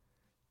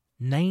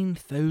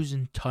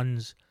 9,000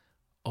 tons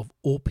of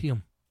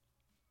opium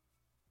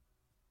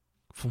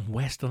from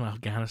Western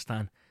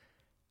Afghanistan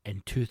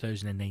in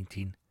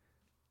 2019.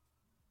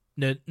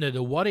 Now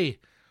the worry,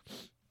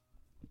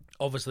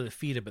 obviously the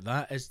fear about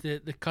that, is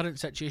the current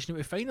situation that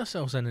we find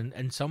ourselves in,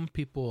 and some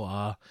people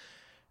are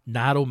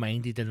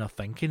narrow-minded in their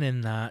thinking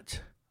in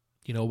that,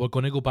 you know, we're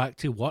going to go back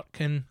to work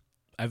and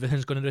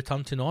everything's going to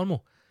return to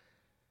normal.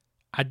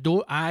 I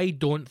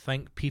don't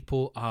think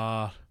people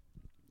are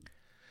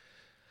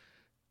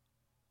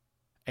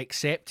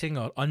accepting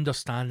or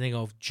understanding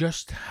of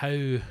just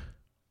how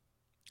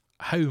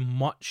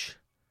much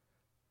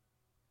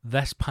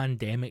this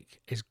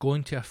pandemic is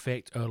going to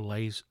affect our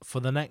lives for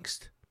the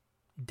next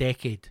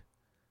decade,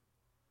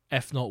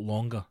 if not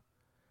longer.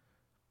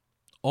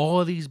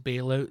 All of these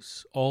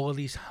bailouts, all of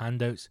these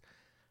handouts,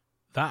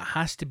 that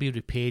has to be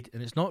repaid,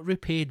 and it's not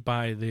repaid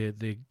by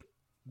the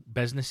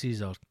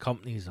businesses or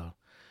companies or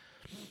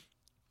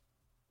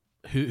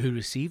who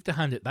received the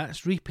handout.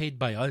 That's repaid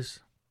by us.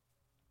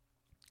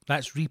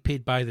 That's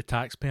repaid by the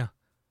taxpayer.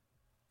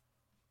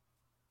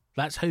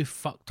 That's how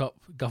fucked up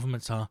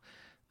governments are.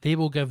 They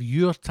will give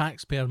your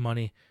taxpayer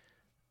money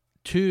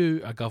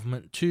to a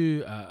government,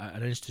 to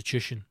an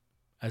institution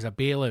as a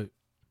bailout,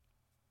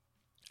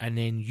 and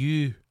then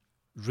you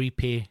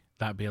repay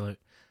that bailout.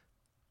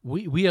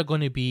 We are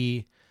going to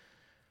be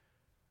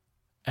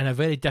in a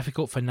very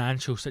difficult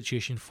financial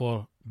situation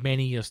for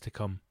many years to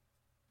come.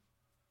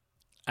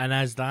 And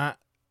as that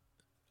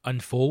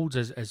unfolds,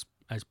 as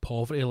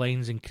poverty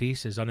lines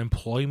increase, as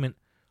unemployment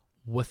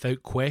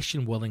without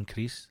question will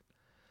increase,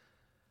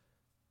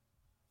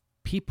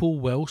 people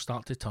will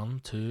start to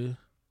turn to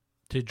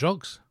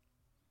drugs.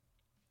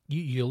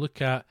 You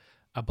look at,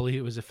 I believe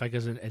it was the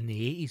figures in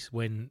the 80s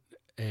when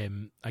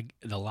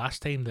the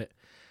last time that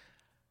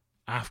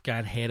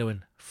Afghan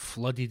heroin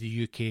flooded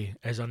the UK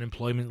as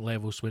unemployment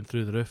levels went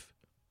through the roof.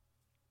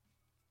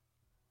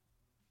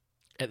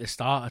 At the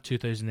start of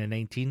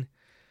 2019,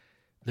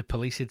 the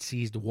police had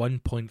seized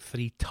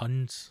 1.3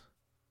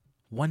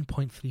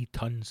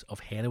 tons of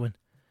heroin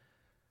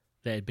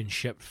that had been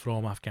shipped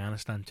from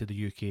Afghanistan to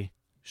the UK.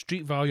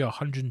 Street value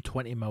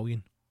 120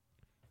 million.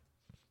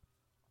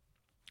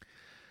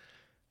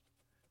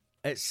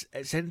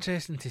 It's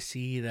interesting to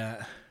see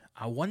that.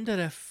 I wonder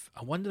if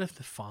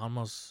the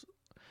farmers,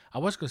 I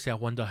was going to say I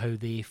wonder how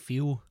they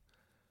feel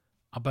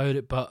about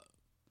it, but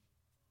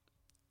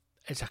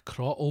it's a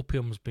crop.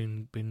 Opium's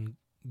been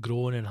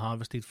grown and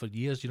harvested for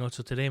years, you know,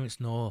 so to them it's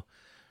no,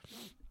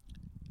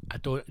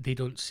 they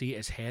don't see it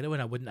as heroin,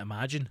 I wouldn't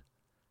imagine.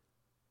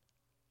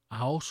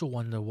 I also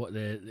wonder what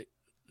the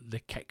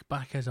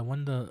kickback is. I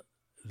wonder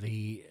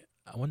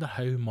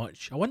how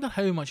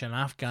much an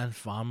Afghan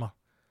farmer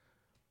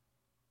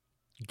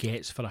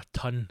gets for a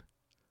ton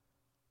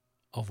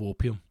of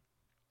opium.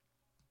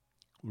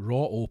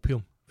 Raw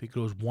opium. If he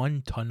grows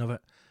 1 ton of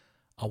it,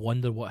 I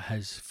wonder what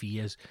his fee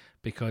is.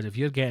 Because if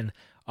you're getting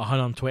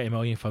 120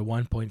 million for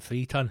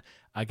 1.3 ton,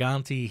 I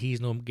guarantee he's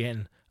not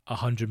getting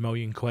 100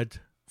 million quid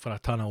for a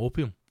ton of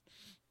opium.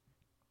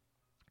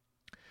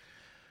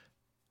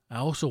 I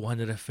also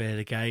wonder if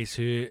the guys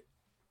who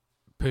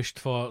pushed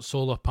for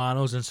solar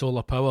panels and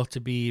solar power to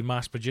be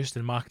mass produced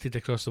and marketed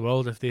across the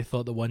world, if they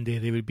thought that one day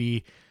they would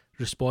be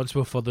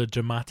responsible for the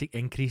dramatic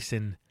increase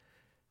in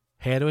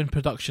heroin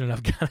production in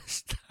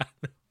Afghanistan.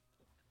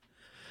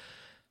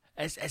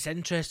 It's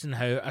interesting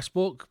how I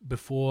spoke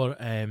before,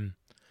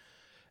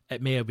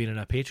 it may have been in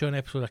a Patreon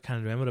episode, I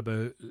can't remember,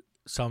 about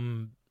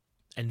some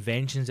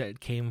inventions that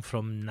came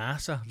from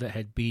NASA that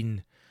had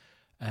been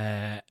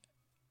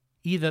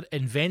either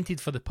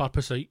invented for the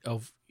purpose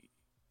of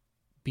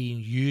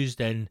being used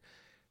in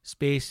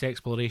space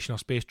exploration or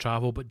space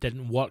travel but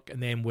didn't work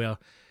and then were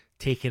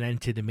taken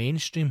into the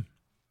mainstream.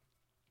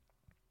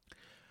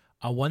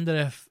 I wonder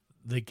if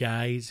the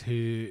guys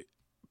who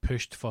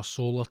pushed for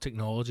solar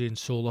technology and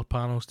solar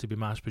panels to be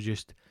mass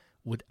produced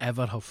would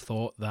ever have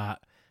thought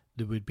that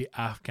there would be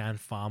Afghan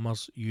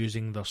farmers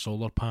using their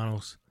solar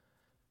panels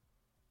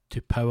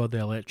to power the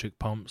electric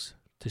pumps,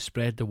 to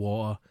spread the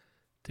water,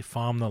 to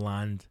farm the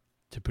land,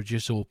 to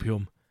produce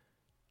opium,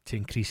 to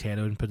increase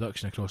heroin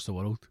production across the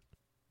world.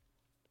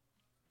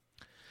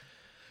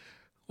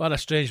 What a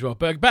strange world.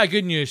 But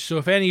good news. So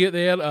if any out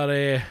there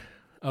are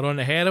on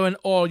the heroin,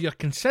 or you're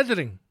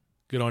considering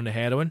going on the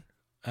heroin,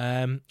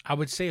 I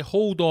would say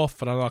hold off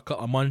for another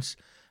couple of months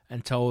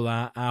until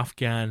that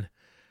Afghan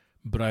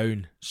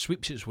brown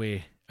sweeps its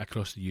way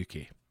across the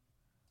UK.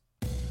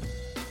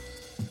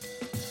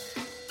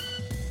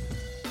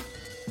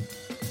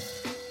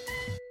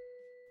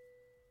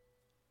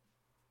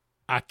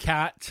 A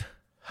cat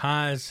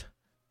has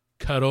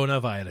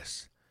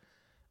coronavirus.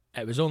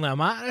 It was only a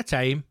matter of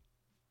time,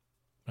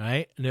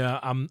 right? Now,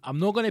 I'm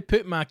not going to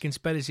put my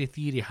conspiracy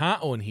theory hat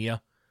on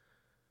here.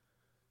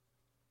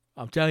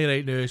 I'm telling you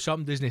right now,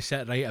 something doesn't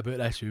sit right about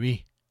this with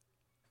me.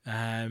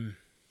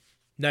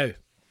 Now,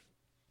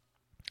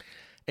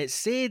 it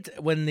said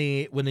when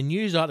the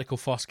news article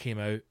first came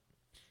out,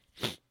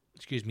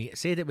 excuse me, it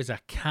said it was a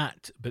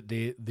cat, but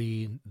the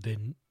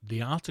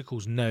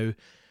articles now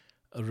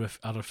are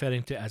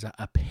referring to it as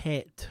a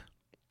pet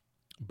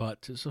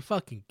But it's a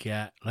fucking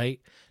cat, right?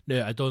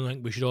 Now, I don't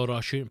think we should all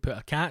rush out and put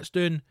our cats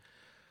down.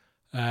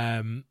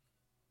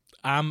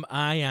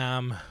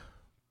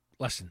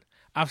 Listen,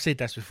 I've said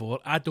this before.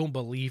 I don't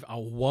believe a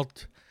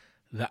word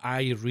that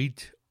I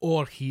read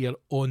or hear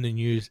on the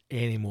news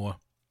anymore.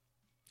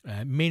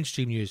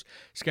 Mainstream news,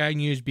 Sky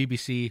News,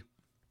 BBC.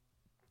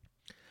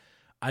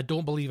 I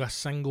don't believe a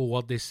single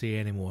word they say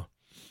anymore.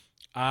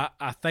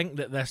 I think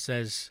that this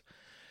is...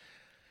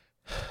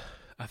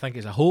 I think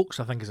it's a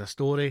hoax. I think it's a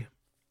story.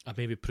 I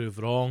may be proved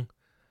wrong,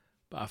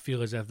 but I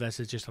feel as if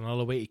this is just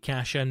another way to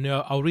cash in.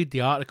 Now, I'll read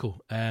the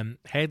article.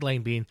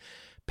 Headline being,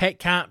 pet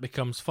cat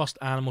becomes first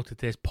animal to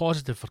test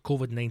positive for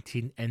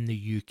COVID-19 in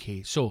the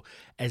UK. So,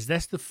 is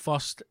this the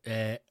first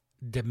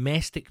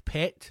domestic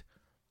pet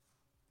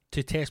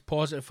to test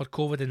positive for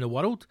COVID in the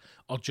world,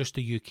 or just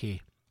the UK?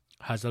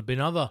 Has there been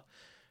other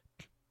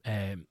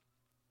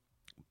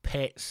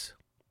pets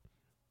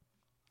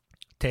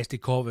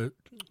tested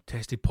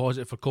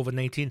positive for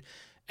COVID-19?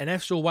 And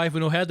if so, why have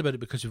we not heard about it?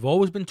 Because we've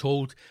always been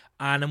told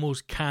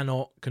animals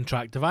cannot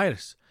contract the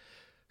virus.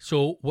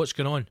 So what's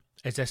going on?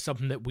 Is this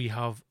something that we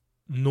have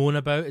known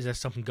about? Is this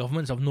something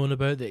governments have known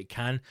about, that it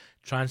can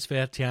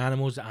transfer to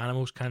animals, that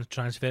animals can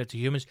transfer to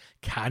humans?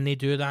 Can they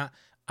do that?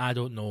 I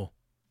don't know.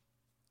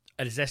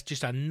 Or is this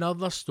just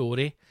another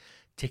story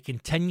to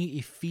continue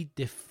to feed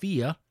the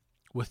fear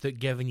without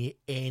giving you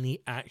any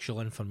actual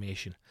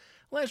information?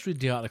 Let's read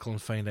the article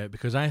and find out,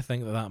 because I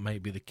think that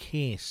might be the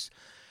case.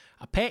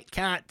 A pet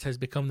cat has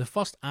become the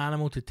first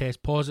animal to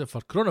test positive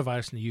for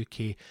coronavirus in the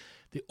UK.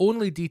 The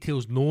only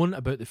details known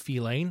about the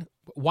feline...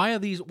 Why are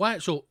these...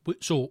 So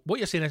what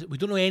you're saying is we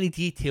don't know any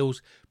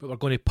details, but we're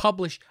going to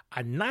publish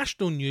a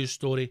national news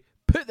story,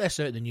 put this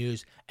out in the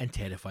news, and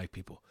terrify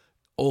people.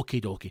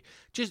 Okie dokie.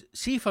 Just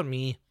see, for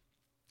me,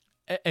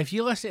 if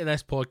you listen to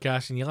this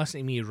podcast and you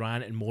listen to me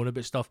rant and moan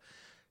about stuff,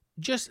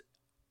 just,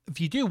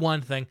 if you do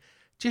one thing,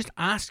 just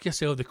ask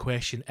yourself the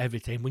question every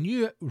time. When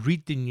you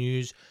read the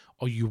news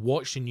or you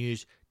watch the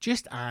news,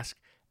 just ask,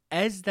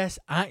 is this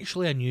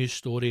actually a news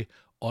story,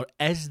 or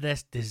is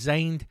this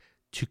designed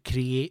to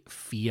create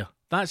fear?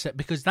 That's it,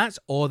 because that's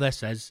all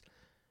this is.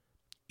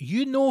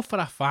 You know for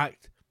a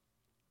fact,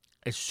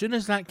 as soon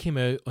as that came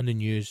out on the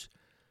news,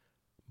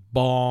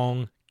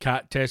 bong,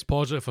 cat test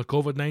positive for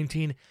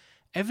COVID-19,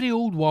 every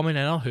old woman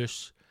in her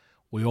house,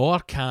 with all her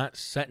cats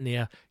sitting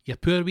there, your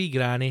poor wee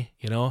granny,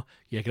 you know,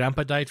 your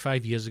grandpa died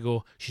 5 years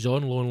ago, she's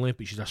on lonely,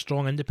 but she's a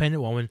strong,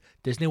 independent woman,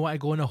 doesn't want to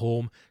go in a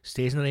home,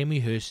 stays in her own wee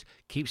house,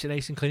 keeps it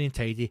nice and clean and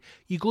tidy.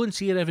 You go and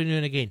see her every now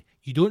and again.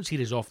 You don't see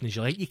her as often as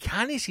you like. You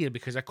can't see her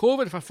because of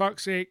COVID, for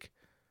fuck's sake.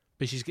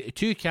 But she's got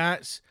 2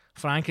 cats,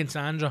 Frank and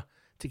Sandra,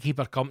 to keep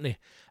her company.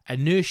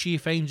 And now she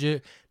finds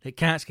out that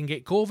cats can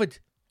get COVID,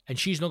 and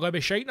she's not going to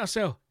be shiting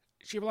herself.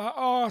 She'll be like,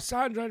 oh,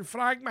 Sandra and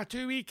Frank, my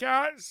 2 wee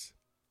cats.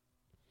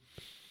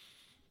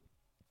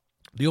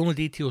 The only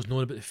details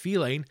known about the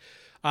feline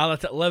are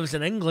that it lives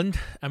in England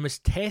and was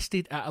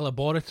tested at a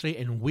laboratory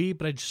in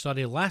Weybridge,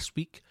 Surrey last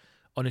week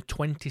on the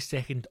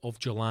 22nd of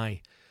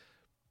July.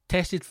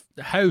 Tested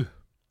how?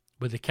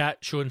 With the cat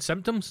showing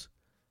symptoms?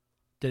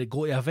 Did it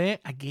go to a vet?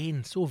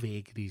 Again, so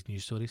vague, these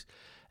news stories.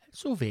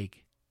 So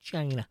vague.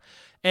 China.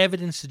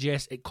 Evidence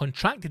suggests it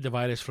contracted the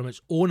virus from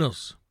its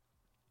owners.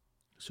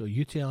 So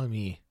you telling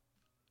me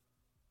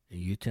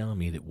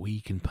that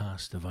we can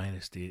pass the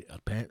virus to our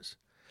pets?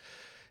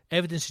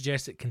 Evidence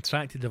suggests it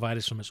contracted the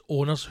virus from its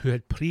owners, who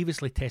had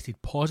previously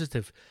tested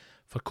positive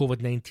for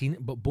COVID-19,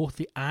 but both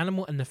the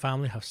animal and the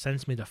family have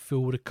since made a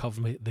full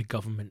recovery, the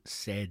government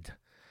said.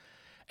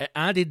 It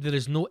added there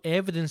is no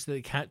evidence that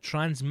the cat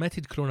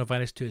transmitted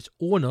coronavirus to its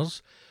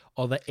owners,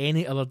 or that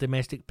any other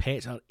domestic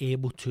pets are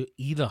able to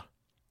either.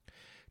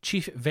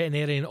 Chief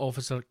Veterinarian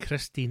Officer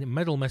Christine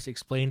Middlemiss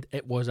explained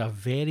it was a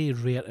very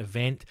rare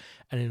event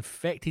and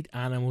infected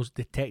animals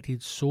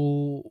detected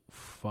so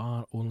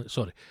far only...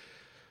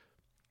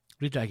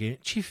 Read that again.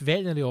 Chief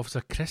Veterinary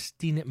Officer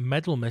Christine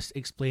Middlemiss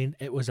explained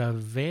it was a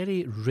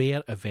very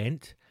rare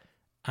event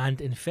and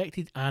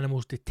infected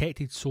animals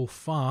detected so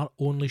far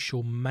only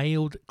show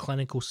mild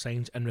clinical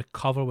signs and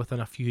recover within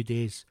a few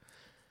days.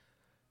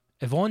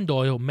 Yvonne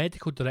Doyle,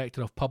 Medical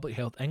Director of Public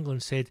Health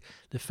England, said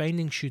the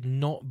findings should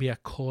not be a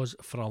cause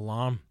for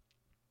alarm.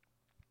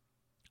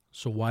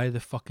 So why the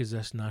fuck is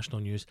this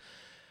national news?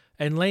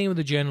 In line with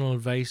the general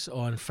advice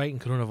on fighting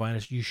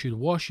coronavirus, you should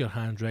wash your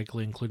hands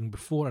regularly, including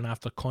before and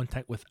after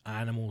contact with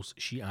animals,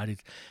 she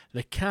added.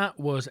 The cat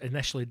was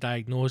initially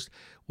diagnosed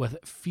with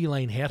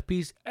feline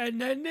herpes, in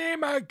the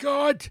name of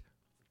God,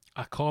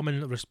 a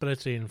common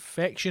respiratory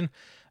infection,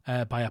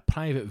 by a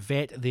private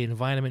vet, the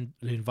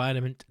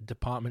Environment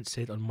Department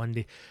said on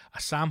Monday.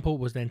 A sample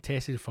was then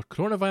tested for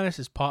coronavirus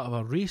as part of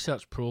a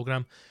research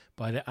programme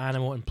by the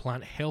Animal and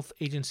Plant Health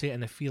Agency,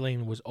 and the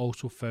feline was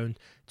also found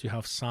to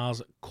have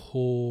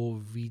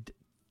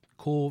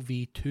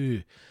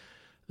SARS-CoV-2,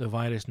 the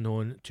virus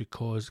known to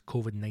cause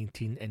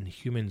COVID-19 in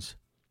humans.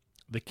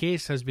 The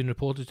case has been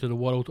reported to the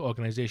World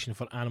Organization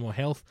for Animal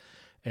Health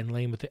in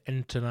line with the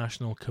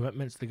international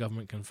commitments the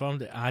government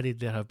confirmed. It added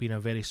there have been a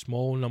very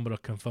small number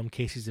of confirmed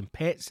cases in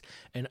pets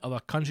in other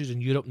countries in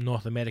Europe,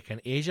 North America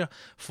and Asia.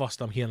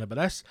 First I'm hearing about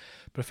this.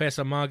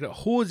 Professor Margaret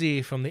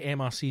Hosey from the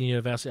MRC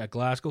University of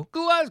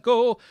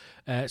Glasgow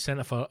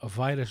Centre for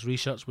Virus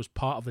Research was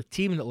part of the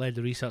team that led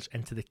the research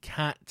into the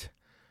cat.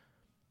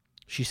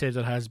 She said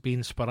there has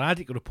been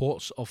sporadic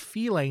reports of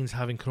felines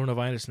having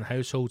coronavirus in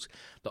households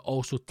that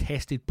also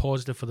tested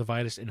positive for the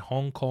virus in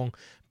Hong Kong,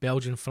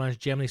 Belgium, France,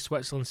 Germany,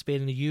 Switzerland,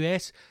 Spain and the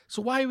US.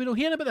 So why are we not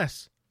hearing about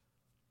this?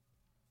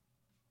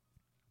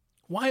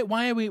 Why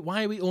are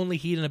we only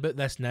hearing about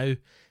this now?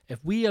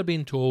 If we are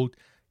being told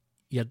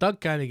your dog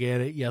can't get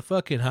it, your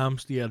fucking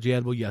hamster, your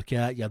gerbil, your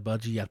cat, your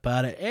budgie, your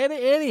parrot,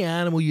 any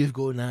animal you've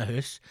got in that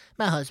house,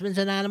 my husband's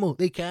an animal,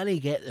 they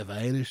can't get the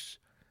virus.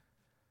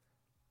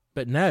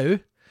 But now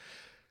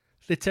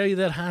they tell you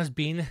there has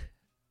been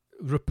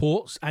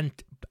reports and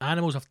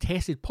animals have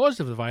tested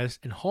positive for the virus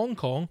in Hong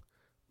Kong,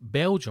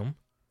 Belgium,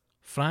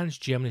 France,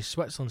 Germany,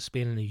 Switzerland,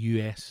 Spain and the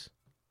US.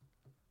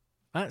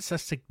 That's a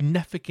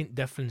significant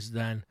difference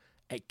then.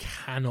 It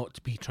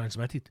cannot be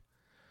transmitted.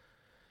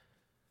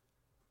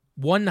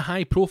 One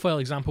high-profile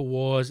example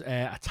was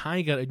a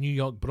tiger at New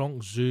York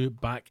Bronx Zoo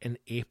back in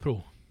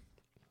April.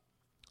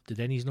 Did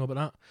any of you know about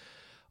that?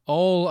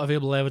 All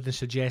available evidence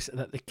suggests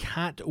that the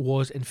cat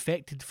was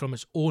infected from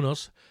its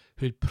owners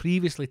who had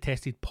previously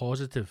tested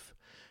positive.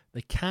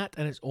 The cat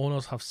and its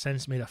owners have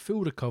since made a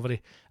full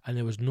recovery and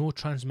there was no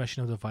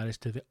transmission of the virus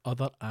to the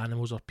other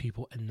animals or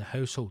people in the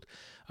household.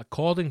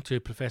 According to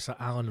Professor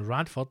Alan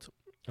Radford,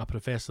 a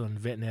professor in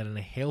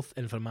veterinary health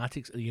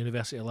informatics at the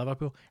University of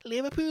Liverpool,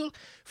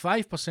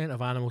 5%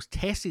 of animals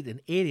tested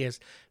in areas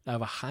that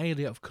have a high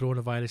rate of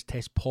coronavirus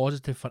test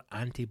positive for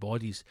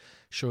antibodies,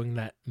 showing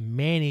that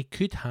many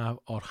could have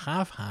or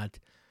have had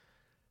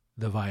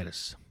the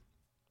virus.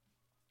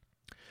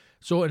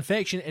 So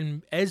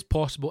infection is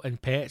possible in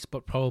pets,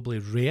 but probably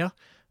rare.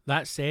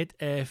 That said,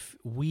 if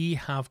we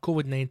have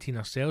COVID-19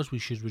 ourselves, we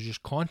should reduce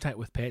contact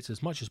with pets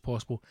as much as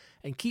possible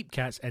and keep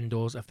cats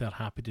indoors if they're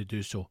happy to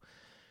do so.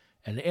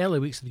 In the early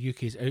weeks of the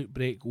UK's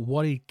outbreak,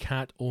 worried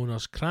cat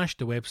owners crashed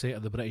the website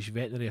of the British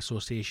Veterinary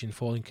Association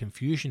following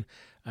confusion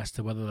as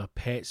to whether their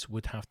pets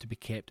would have to be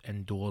kept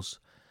indoors.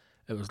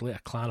 It was later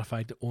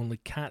clarified that only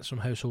cats from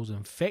households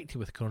infected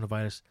with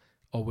coronavirus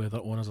or where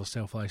their owners are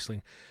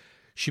self-isolating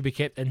should be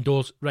kept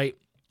indoors. Right,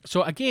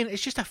 so again,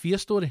 it's just a fear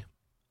story.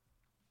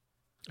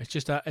 It's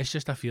just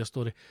a fear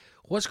story.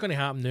 What's going to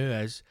happen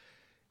now is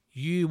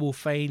you will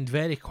find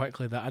very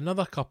quickly that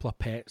another couple of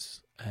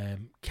pets,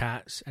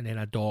 cats and then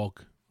a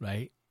dog,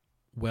 right,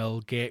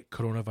 will get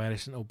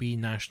coronavirus and it'll be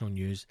national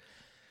news.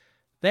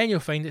 Then you'll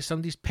find that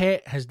somebody's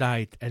pet has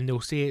died and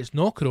they'll say it's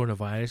not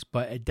coronavirus,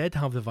 but it did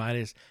have the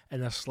virus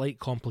and there's slight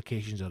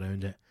complications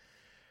around it.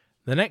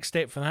 The next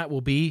step for that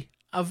will be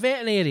a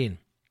veterinarian.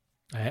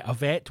 A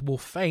vet will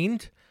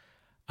find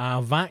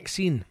a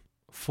vaccine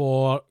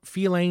for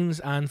felines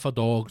and for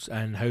dogs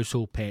and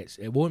household pets.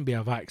 It won't be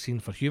a vaccine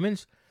for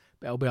humans,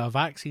 but it'll be a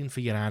vaccine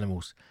for your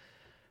animals.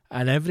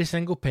 And every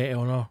single pet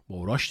owner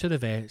will rush to the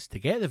vets to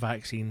get the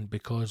vaccine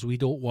because we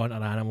don't want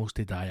our animals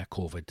to die of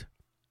COVID.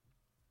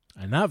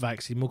 And that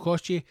vaccine will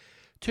cost you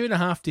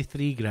 $2,500 to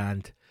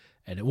 $3,000,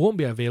 and it won't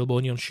be available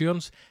on your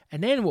insurance.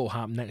 And then what will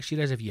happen next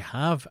year is if you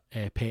have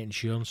pet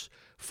insurance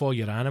for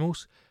your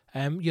animals,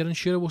 your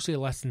insurer will say,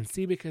 listen,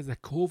 see, because the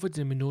COVID's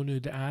and we know now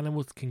the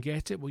animals can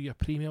get it, well, your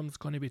premium's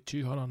going to be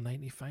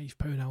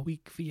 £295 a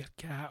week for your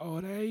cat,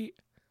 alright?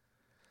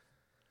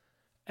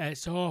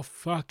 It's all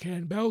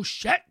fucking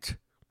bullshit.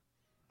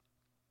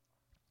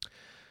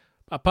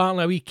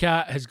 Apparently a wee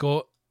cat has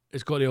got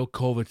the old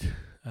COVID.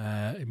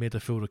 He made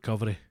a full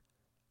recovery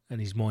and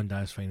his mum and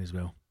dad's fine as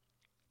well.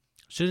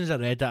 As soon as I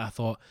read that, I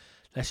thought,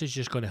 this is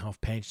just going to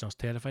have pensioners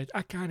terrified.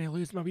 I can't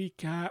lose my wee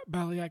cat,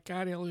 Billy, I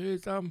can't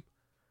lose him.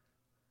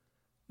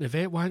 The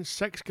vet wants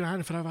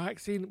 $6,000 for a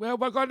vaccine. Well,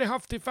 we're going to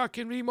have to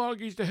fucking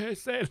remortgage the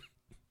house then.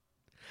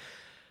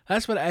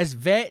 That's what it is.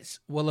 Vets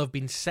will have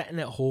been sitting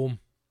at home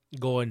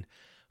going,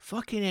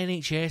 fucking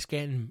NHS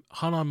getting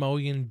 $100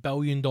 million,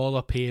 billion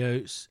dollar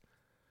payouts.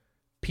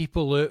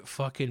 People out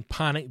fucking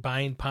panic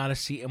buying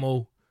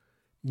paracetamol.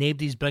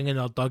 Nobody's bringing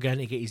their dog in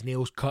to get his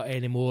nails cut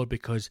anymore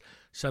because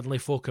suddenly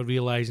folk are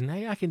realising,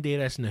 hey, I can do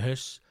this in the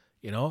house.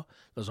 You know,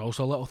 there's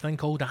also a little thing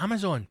called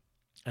Amazon.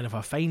 And if I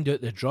find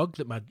out the drug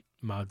that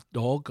my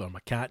dog or my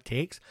cat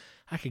takes,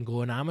 I can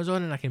go on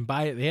Amazon and I can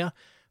buy it there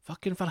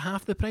fucking for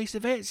half the price the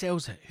vet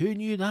sells it. Who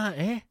knew that,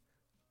 eh?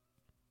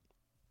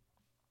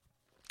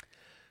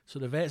 So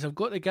the vets have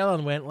got together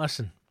and went,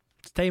 listen,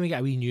 it's time we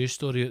get a wee news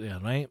story out there,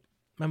 right?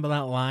 Remember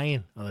that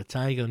lion or the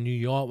tiger in New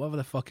York, whatever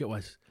the fuck it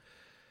was?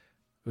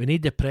 We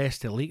need the press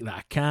to leak that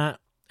a cat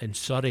in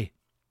Surrey,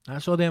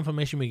 that's all the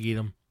information we gave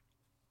them,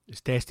 is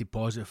tested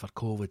positive for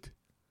COVID.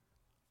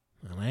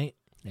 Alright?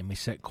 Then we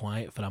sit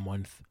quiet for a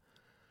month.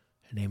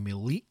 And then we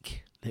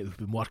leak that we've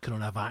been working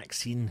on a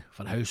vaccine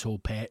for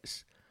household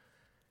pets.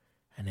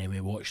 And then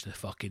we watch the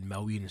fucking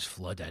millions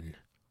flood in.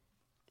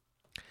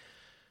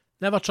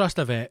 Never trust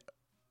a vet.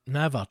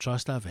 Never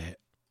trust a vet.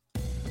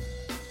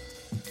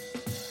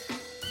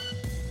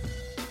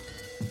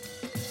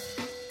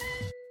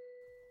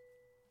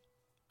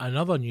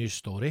 another news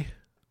story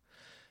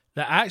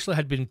that actually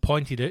had been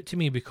pointed out to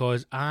me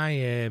because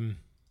I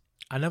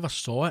never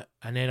saw it,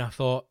 and then I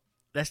thought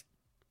this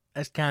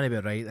can't be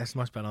right. This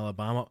must be another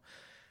bam up.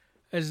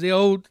 Is the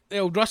old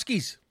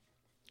Ruskies,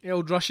 the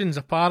old Russians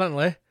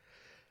apparently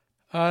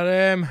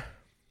are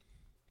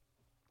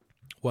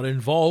were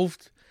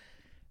involved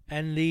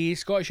in the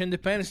Scottish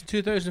independence in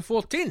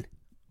 2014.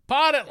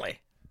 Apparently,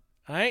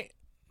 right,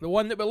 the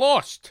one that we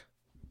lost.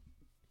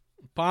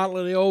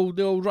 Apparently, the old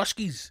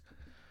Ruskies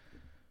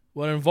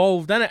were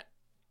involved in it.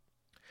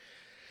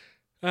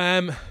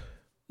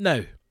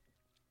 Now,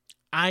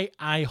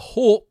 I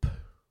hope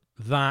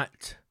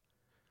that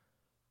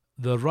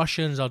the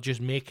Russians are just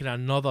making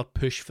another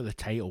push for the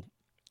title.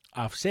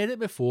 I've said it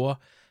before,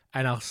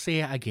 and I'll say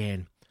it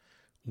again.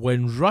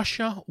 When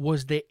Russia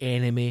was the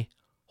enemy,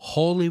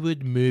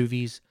 Hollywood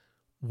movies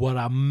were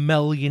a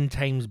million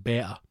times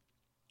better.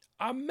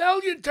 A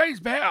million times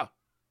better.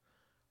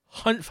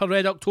 Hunt for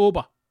Red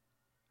October.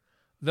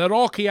 The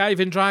Rocky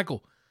Ivan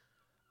Drago.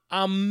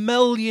 A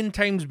million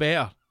times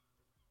better.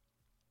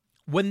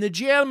 When the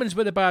Germans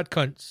were the bad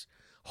cunts,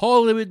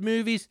 Hollywood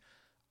movies,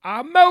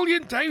 a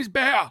million times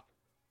better.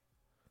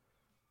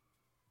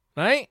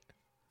 Right?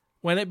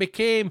 When it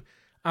became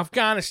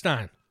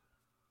Afghanistan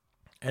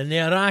and the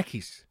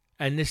Iraqis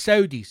and the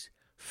Saudis,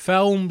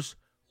 films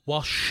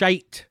were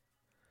shite.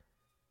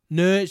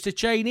 Now it's the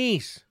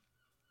Chinese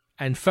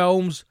and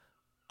films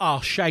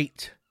are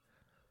shite.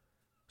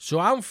 So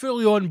I'm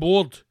fully on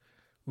board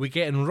with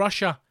getting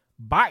Russia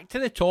back to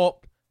the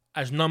top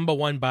as number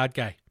one bad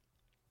guy.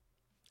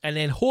 And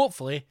then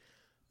hopefully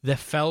the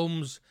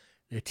films,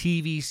 the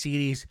TV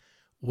series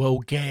will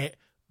get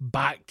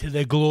back to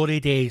the glory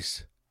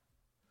days.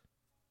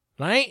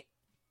 Right?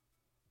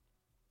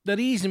 The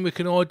reason we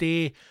can all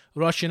do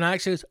Russian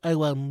accents, I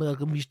will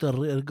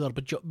Mr.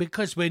 Gorbachev,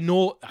 because we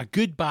know a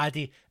good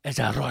baddie is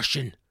a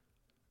Russian.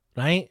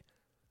 Right?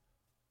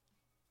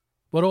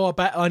 We're all a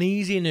bit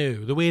uneasy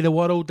now, the way the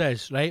world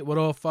is, right? We're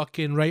all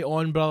fucking right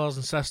on, brothers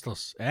and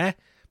sisters, eh?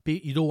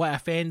 But you don't want to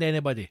offend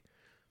anybody.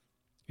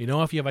 You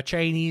know, if you have a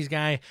Chinese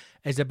guy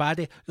as a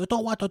baddie, you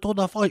don't want to do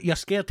the voice, you're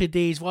scared to do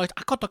his voice.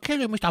 I got to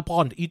kill you, Mr.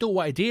 Bond. You don't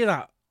want to do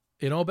that.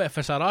 You know, but if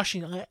it's a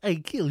Russian, I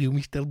kill you,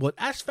 Mr. Bond.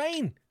 That's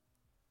fine.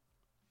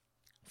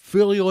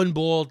 Fully on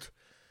board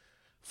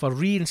for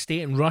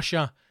reinstating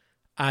Russia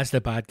as the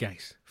bad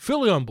guys.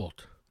 Fully on board.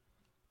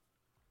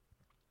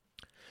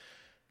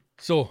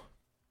 So,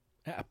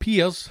 it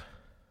appears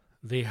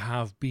they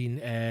have been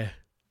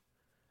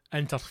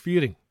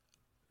interfering,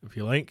 if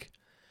you like,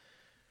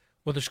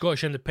 with the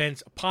Scottish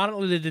independence.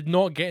 Apparently, they did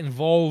not get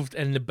involved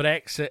in the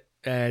Brexit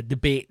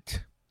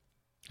debate.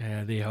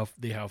 They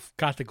have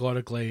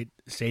categorically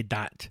said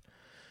that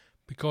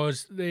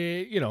because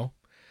the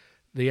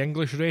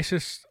English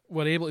racists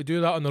were able to do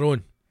that on their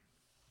own.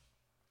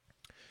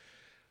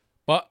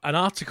 But an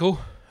article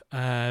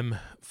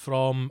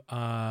from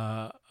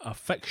a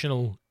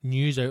fictional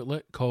news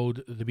outlet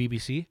called the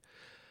BBC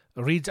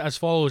reads as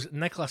follows: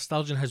 Nicola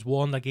Sturgeon has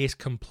warned against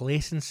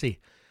complacency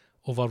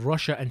over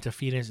Russia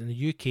interference in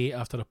the UK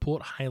after a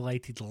report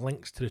highlighted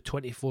links to the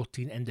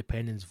 2014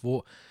 independence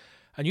vote.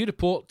 A new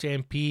report to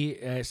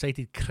MP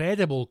cited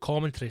credible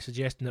commentary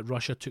suggesting that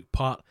Russia took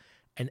part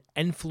in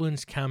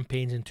influence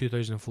campaigns in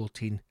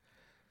 2014.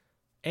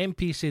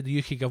 MP said the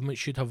UK government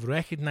should have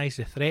recognised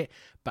the threat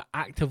but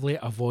actively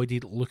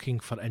avoided looking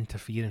for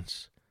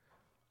interference.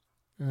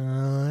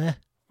 There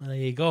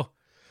you go.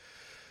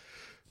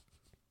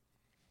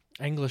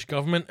 English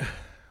government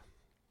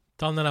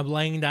turning a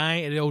blind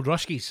eye to the old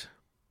Ruskies.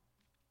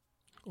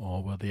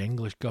 Or were the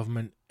English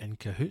government in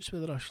cahoots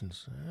with the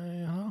Russians?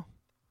 You know.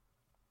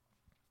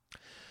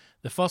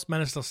 The First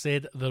Minister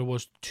said there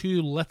was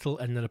too little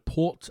in the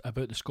report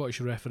about the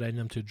Scottish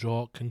referendum to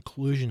draw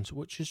conclusions,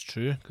 which is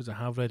true, because I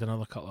have read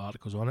another couple of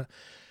articles on it.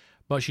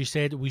 But she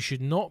said we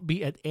should not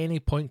be at any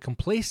point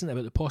complacent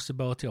about the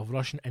possibility of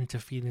Russian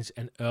interference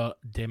in our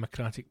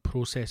democratic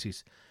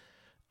processes,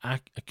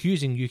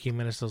 accusing UK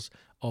ministers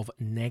of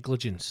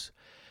negligence.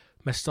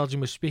 Ms Sturgeon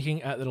was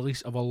speaking at the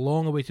release of a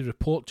long-awaited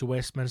report to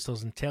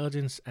Westminster's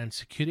Intelligence and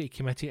Security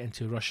Committee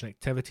into Russian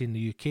activity in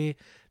the UK.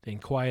 The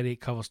inquiry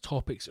covers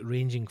topics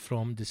ranging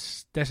from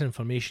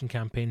disinformation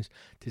campaigns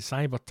to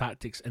cyber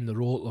tactics in the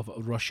role of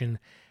Russian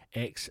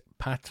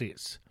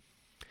expatriates.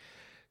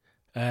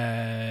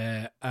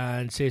 And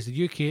says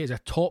the UK is a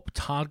top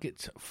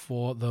target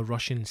for the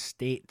Russian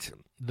state.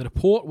 The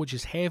report, which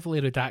is heavily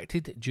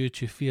redacted due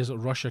to fears that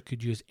Russia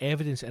could use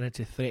evidence in it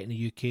to threaten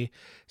the UK,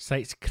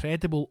 cites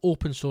credible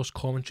open source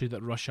commentary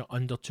that Russia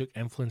undertook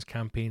influence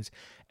campaigns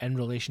in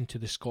relation to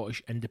the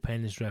Scottish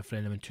independence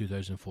referendum in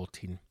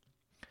 2014.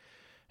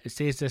 It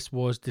says this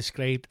was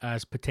described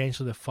as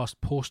potentially the first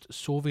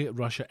post-Soviet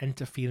Russia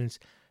interference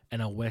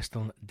in a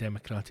Western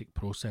democratic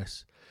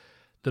process.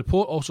 The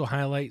report also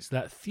highlights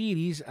that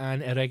theories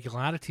and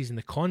irregularities in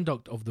the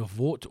conduct of the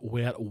vote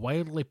were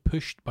widely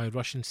pushed by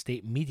Russian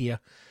state media,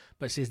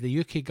 but says the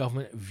UK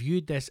government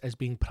viewed this as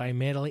being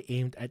primarily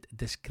aimed at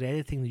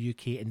discrediting the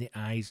UK in the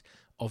eyes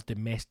of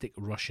domestic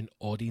Russian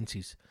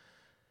audiences.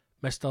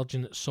 Ms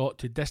Sturgeon sought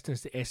to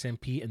distance the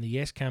SNP and the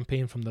Yes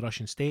campaign from the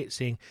Russian state,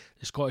 saying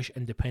the Scottish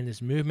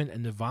independence movement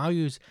and the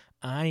values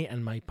I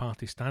and my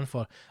party stand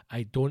for,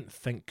 I don't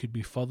think could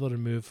be further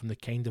removed from the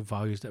kind of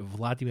values that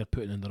Vladimir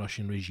Putin and the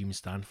Russian regime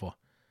stand for.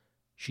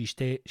 She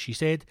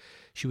said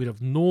she would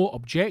have no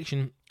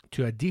objection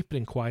to a deeper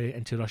inquiry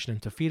into Russian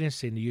interference,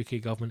 saying the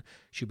UK government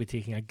should be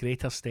taking a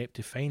greater step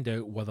to find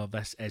out whether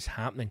this is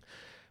happening.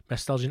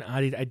 Ms Sturgeon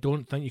added, I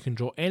don't think you can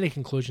draw any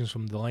conclusions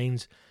from the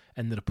lines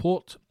in the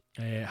report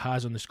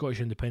has on the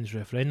Scottish independence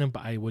referendum,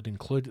 but I would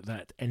include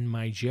that in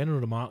my general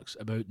remarks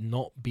about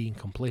not being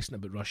complacent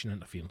about Russian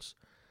interference.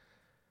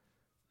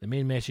 The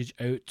main message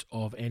out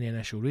of any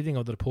initial reading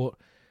of the report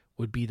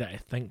would be that I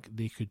think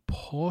they could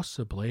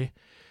possibly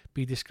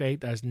be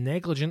described as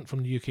negligent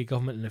from the UK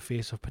government in the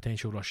face of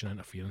potential Russian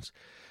interference.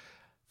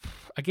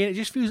 Again,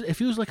 it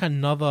feels like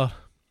another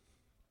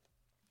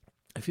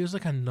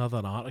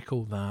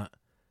article that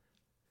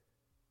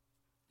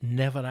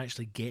never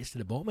actually gets to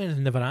the bottom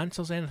and never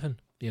answers anything.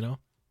 You know,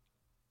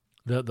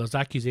 there's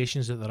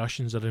accusations that the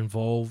Russians are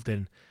involved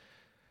in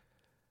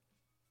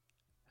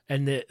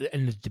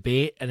the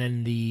debate and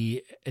in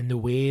the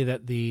way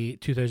that the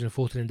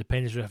 2014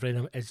 independence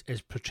referendum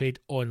is portrayed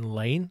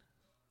online,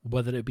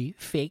 whether it be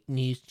fake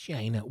news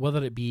China,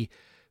 whether it be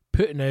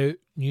putting out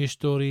news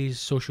stories,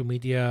 social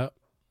media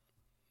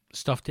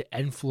stuff to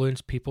influence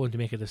people and to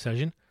make a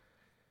decision.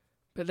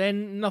 But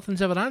then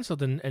nothing's ever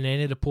answered, and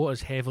any report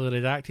is heavily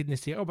redacted, and they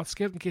say, oh, we're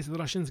scared in case the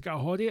Russians get a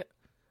hold of it.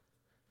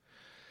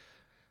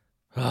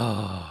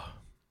 Oh,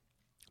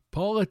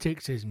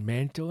 politics is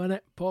mental,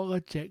 innit?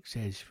 Politics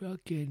is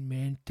fucking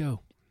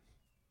mental.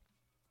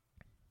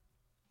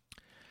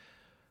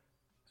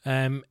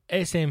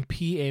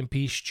 SNP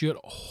MP Stuart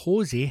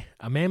Hosey,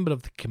 a member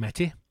of the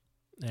committee,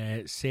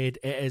 said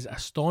it is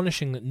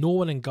astonishing that no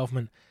one in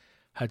government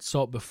had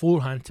sought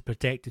beforehand to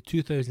protect the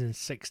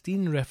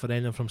 2016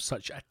 referendum from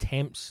such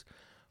attempts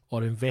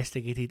or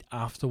investigated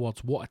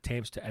afterwards what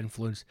attempts to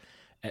influence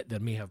it there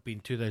may have been.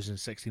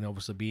 2016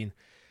 obviously being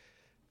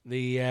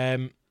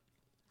the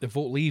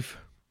Vote Leave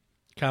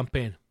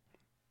campaign.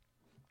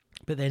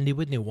 But then they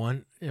wouldn't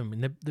want, I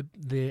mean,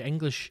 the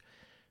English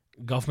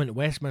government,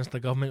 Westminster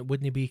government,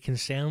 wouldn't be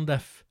concerned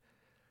if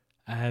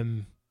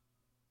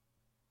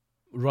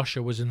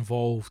Russia was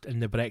involved in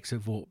the Brexit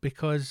vote,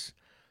 because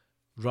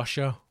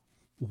Russia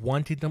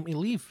wanted them to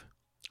leave,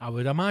 I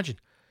would imagine.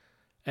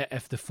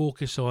 If the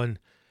focus on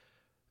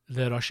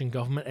the Russian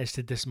government is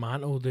to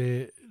dismantle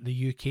the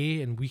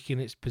UK and weaken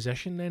its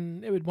position,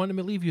 then it would want them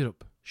to leave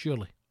Europe,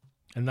 surely.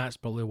 And that's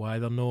probably why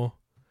they're not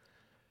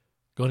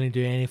going to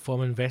do any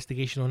form of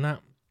investigation on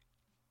that.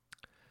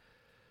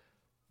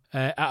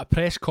 At a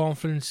press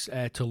conference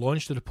to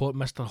launch the report,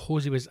 Mr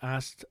Hosey was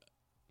asked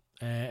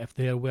if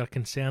there were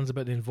concerns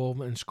about the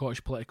involvement in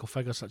Scottish political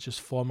figures such as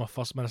former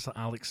First Minister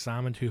Alex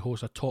Salmond, who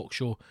hosts a talk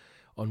show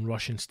on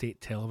Russian state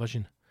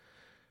television.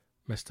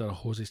 Mr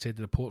Hosey said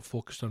the report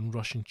focused on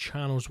Russian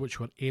channels which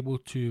were able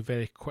to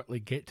very quickly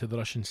get to the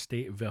Russian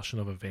state version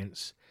of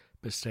events,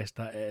 but stressed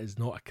that it is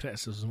not a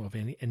criticism of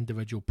any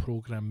individual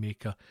programme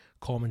maker,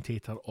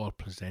 commentator or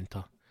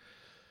presenter.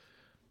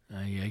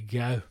 There you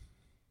go.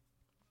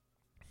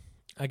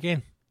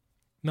 Again,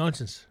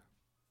 nonsense.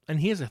 And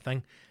here's the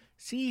thing.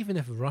 See, even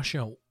if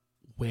Russia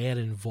were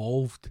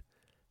involved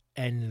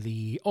in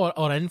the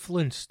or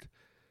influenced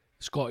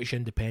Scottish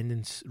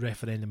independence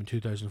referendum in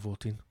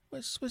 2014,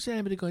 what's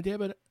anybody going to do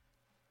about it?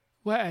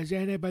 What is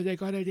anybody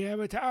going to do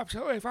about it?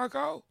 Absolutely fuck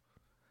all.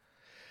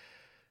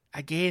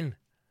 Again,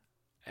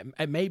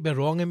 it might be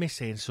wrong in me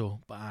saying so,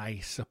 but I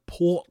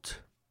support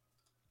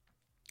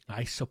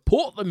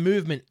the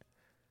movement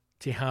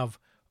to have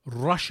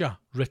Russia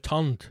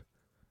returned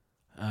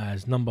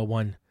as number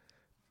one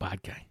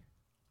bad guy.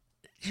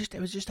 It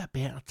was just a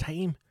better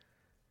time,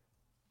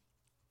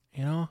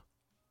 you know.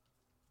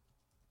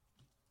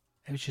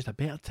 It was just a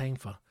better time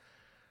for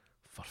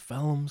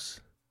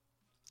films.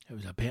 It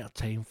was a better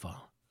time for,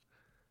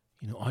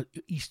 you know,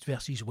 East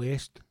versus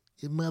West.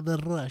 Mother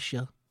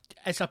Russia.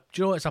 It's a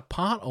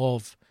part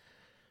of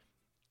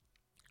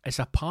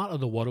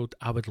the world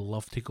I would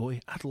love to go to.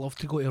 I'd love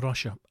to go to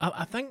Russia.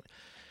 I think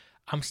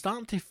I'm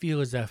starting to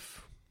feel as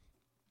if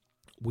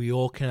we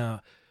all kind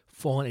of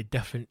fall into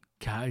different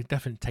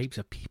types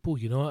of people.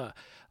 You know,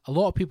 a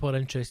lot of people are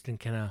interested in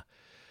kind of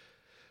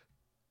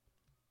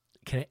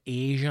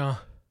Asia,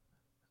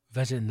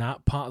 visiting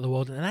that part of the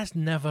world, and that's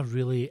never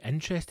really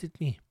interested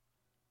me.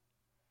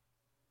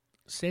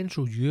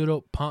 Central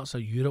Europe, parts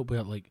of Europe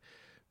where like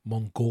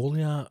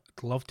Mongolia,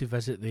 I'd love to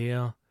visit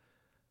there.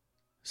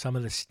 Some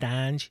of the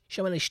stands,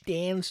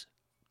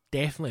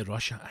 definitely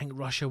Russia. I think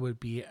Russia would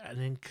be an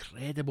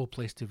incredible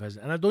place to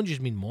visit, and I don't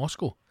just mean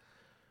Moscow.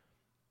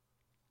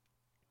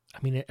 I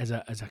mean, as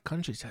a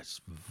country,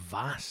 it's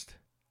vast.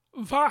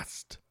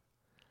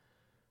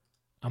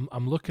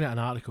 I'm looking at an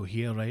article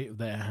here, right,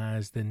 that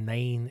has the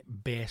 9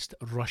 best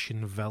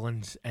Russian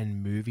villains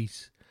in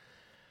movies.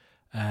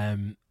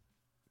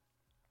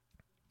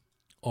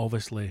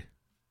 Obviously,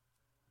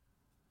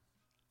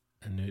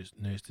 and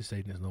now it's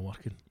deciding it's not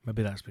working.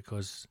 Maybe that's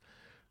because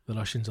the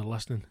Russians are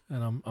listening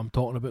and I'm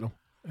talking about them,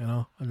 you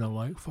know, and they're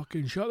like,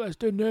 fucking shut this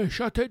down now,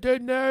 shut it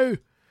down now.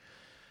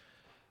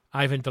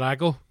 Ivan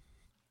Drago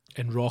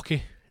in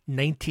Rocky,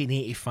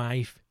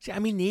 1985. See, I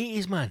mean the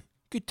 80s, man.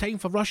 Good time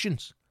for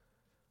Russians.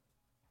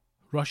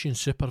 Russian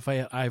super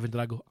fighter Ivan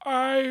Drago.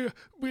 I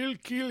will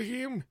kill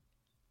him.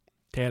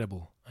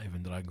 Terrible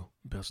Ivan Drago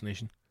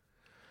impersonation.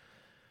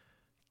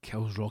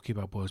 Kills Rocky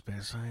Balboa's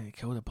best friend.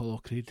 Killed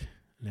Apollo Creed.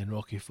 And then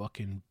Rocky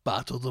fucking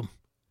battled him.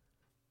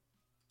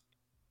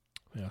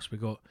 What else we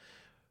got?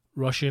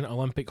 Russian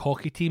Olympic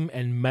hockey team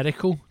in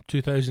Miracle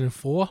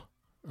 2004.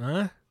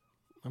 I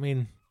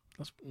mean,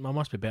 there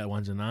must be better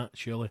ones than that,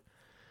 surely.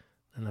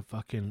 Than the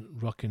fucking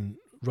fucking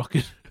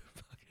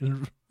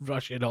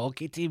Russian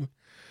hockey team.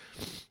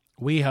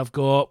 We have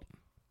got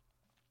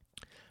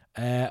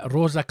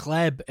Rosa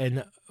Klebb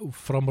in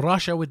From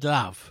Russia with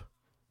Love,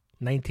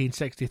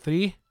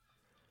 1963.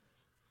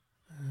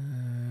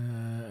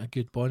 A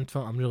good Bond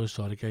film. I'm really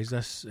sorry, guys.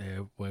 This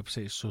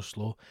website is so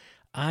slow.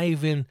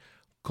 Ivan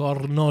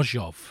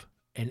Kornozhov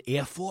in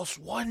Air Force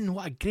One.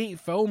 What a great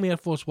film, Air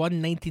Force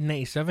One,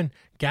 1997.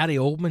 Gary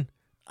Oldman.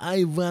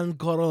 Ivan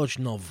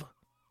Kornozhov.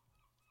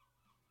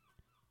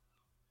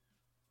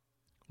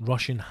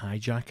 Russian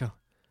hijacker.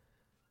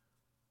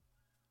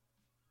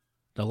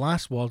 The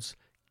last words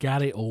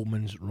Gary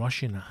Oldman's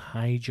Russian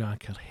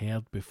hijacker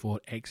heard before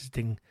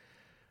exiting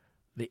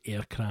the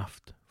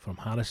aircraft from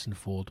Harrison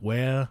Ford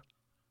were,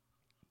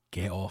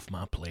 "Get off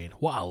my plane."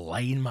 What a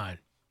line, man.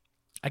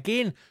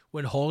 Again,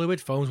 when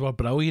Hollywood films were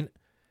brilliant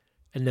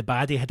and the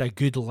baddie had a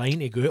good line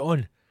to go out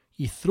on,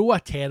 you throw a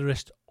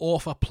terrorist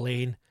off a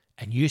plane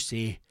and you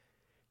say,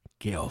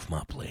 "Get off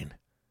my plane."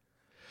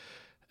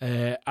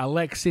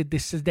 Alexei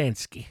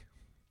Dissidensky,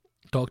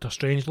 Dr.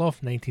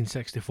 Strangelove,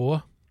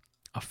 1964.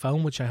 A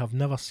film which I have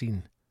never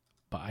seen,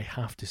 but I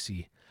have to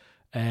see.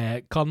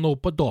 Colonel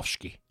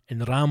Bodovsky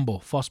in Rambo,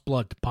 First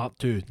Blood, Part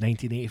 2,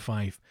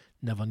 1985.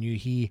 Never knew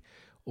he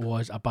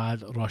was a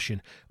bad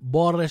Russian.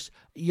 Boris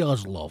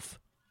Yuzlov,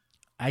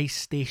 Ice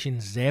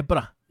Station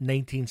Zebra,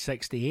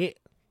 1968.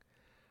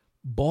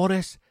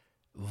 Boris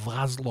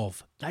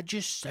Vazlov. That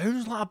just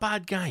sounds like a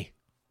bad guy.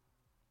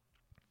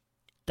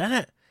 Doesn't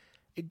it?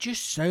 It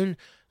just sounds...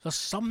 There's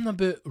something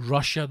about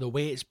Russia, the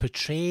way it's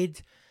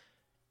portrayed...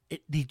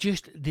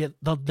 They're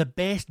the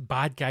best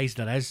bad guys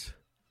there is.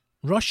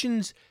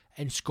 Russians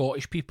and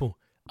Scottish people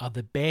are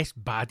the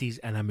best baddies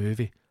in a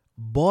movie.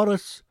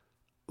 Boris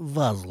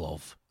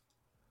Vazlov.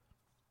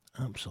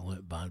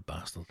 Absolute bad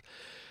bastard.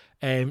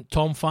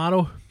 Tom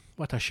Farrell.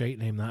 What a shite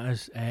name that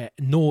is.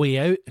 No Way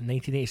Out in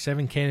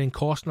 1987. Kevin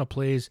Costner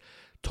plays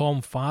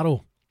Tom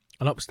Farrell,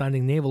 an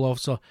upstanding naval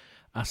officer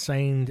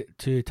assigned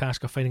to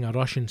task of finding a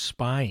Russian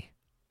spy.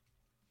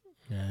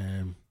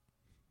 There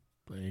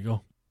you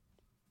go.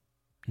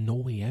 No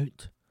Way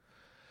Out.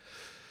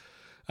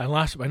 And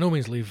last but by no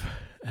means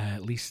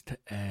least,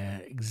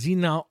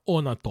 Xena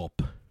Onatop,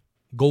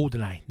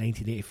 GoldenEye,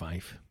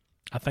 1985.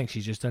 I think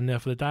she's just in there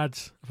for the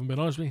dads, if I'm being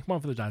honest with you. Come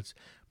on for the dads.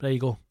 But there you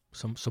go.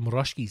 Some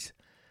Ruskies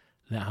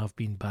that have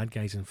been bad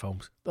guys in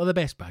films. They're the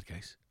best bad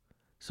guys.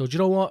 So do you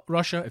know what,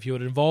 Russia, if you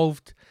were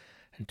involved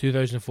in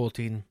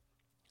 2014,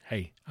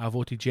 hey, I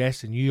voted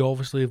yes and you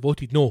obviously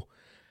voted no.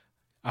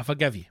 I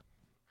forgive you.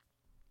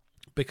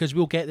 Because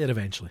we'll get there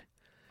eventually.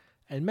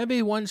 And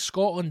maybe once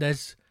Scotland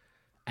is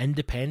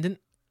independent,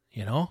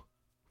 you know,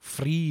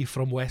 free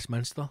from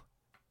Westminster,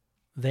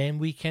 then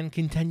we can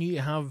continue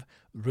to have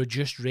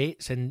reduced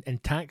rates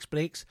and tax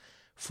breaks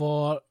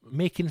for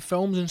making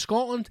films in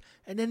Scotland.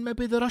 And then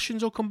maybe the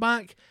Russians will come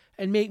back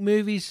and make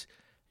movies,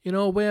 you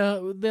know,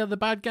 where they're the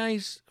bad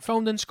guys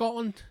filmed in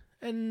Scotland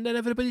and then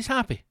everybody's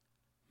happy.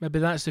 Maybe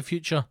that's the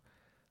future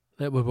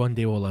that we one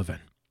day will live in.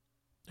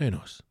 Who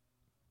knows?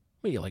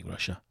 What do you like,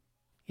 Russia?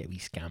 You wee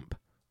scamp.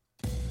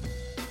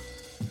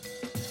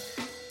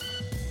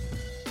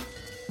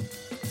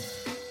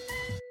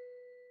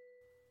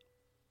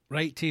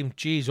 Right, team.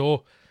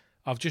 Jeez,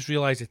 I've just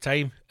realised the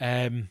time.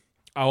 I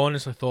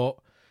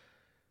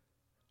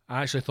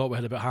actually thought we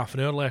had about half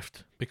an hour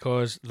left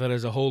because there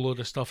is a whole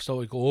load of stuff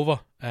still to go over.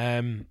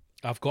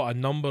 I've got a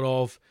number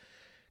of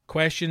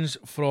questions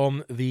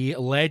from the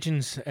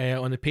legends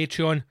on the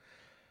Patreon.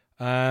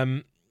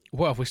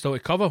 What have we still to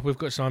cover? We've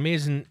got some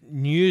amazing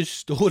news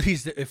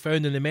stories that we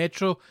found in the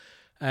Metro.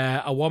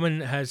 A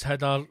woman has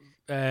had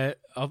her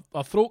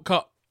throat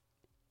cut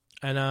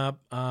in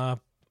a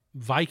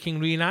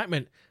Viking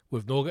reenactment.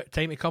 We've no got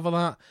time to cover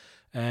that.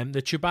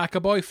 The Chewbacca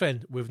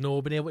boyfriend, we've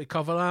no been able to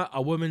cover that. A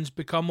woman's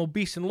become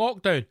obese in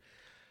lockdown.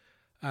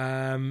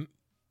 And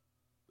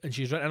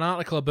she's written an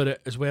article about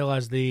it, as well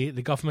as the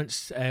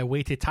government's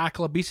way to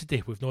tackle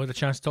obesity. We've not had a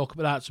chance to talk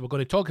about that, so we're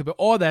going to talk about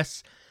all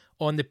this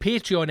on the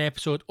Patreon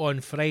episode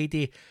on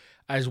Friday,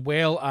 as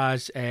well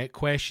as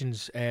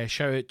questions.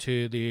 Shout out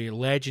to the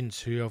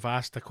legends who have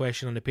asked a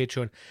question on the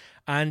Patreon.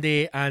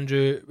 Andy,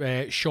 Andrew,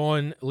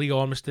 Sean, Lee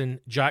Ormiston,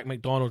 Jack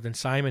McDonald and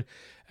Simon.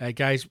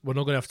 Guys, we're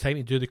not going to have time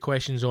to do the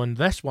questions on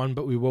this one,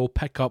 but we will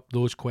pick up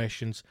those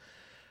questions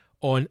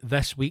on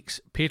this week's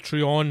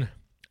Patreon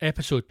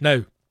episode.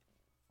 Now,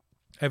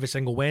 Every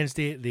single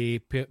Wednesday, the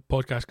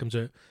podcast comes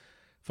out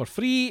for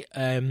free.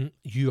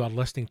 You are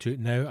listening to it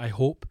now, I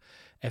hope.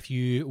 If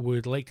you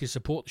would like to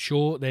support the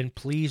show, then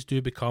please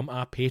do become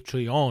a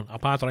Patreon, a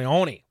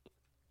Patreon.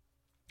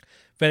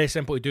 Very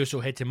simple to do so.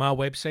 Head to my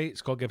website,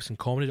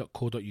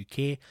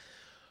 scottgibsoncomedy.co.uk,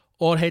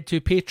 or head to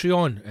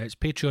Patreon. It's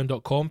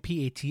patreon.com,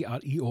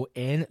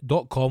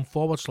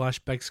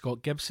 patreon.com/Big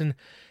Scott Gibson,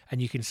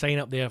 and you can sign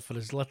up there for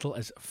as little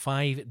as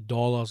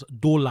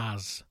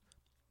 $5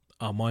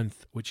 a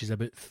month, which is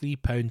about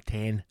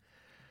 £3.10.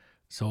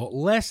 So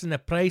less than the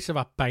price of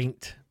a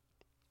pint.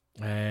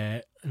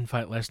 In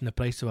fact, less than the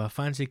price of a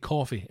fancy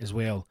coffee as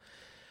well.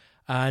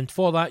 And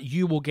for that,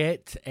 you will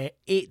get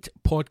 8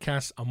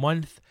 podcasts a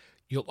month.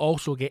 You'll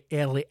also get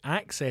early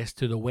access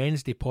to the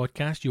Wednesday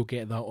podcast. You'll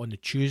get that on the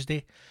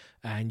Tuesday.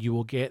 And you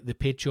will get the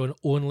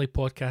Patreon-only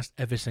podcast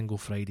every single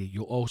Friday.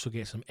 You'll also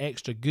get some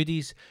extra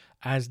goodies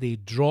as they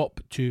drop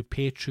to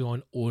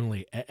Patreon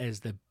only. It is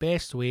the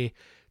best way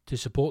to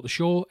support the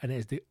show, and it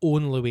is the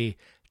only way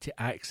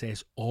to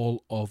access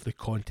all of the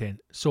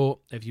content. So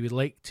if you would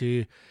like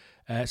to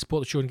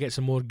support the show and get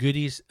some more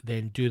goodies,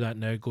 then do that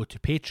now. Go to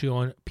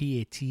Patreon,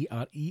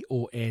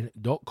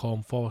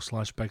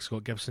 patreon.com/Big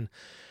Scott Gibson,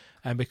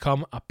 and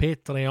become a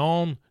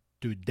Patreon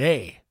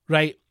today.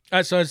 Right,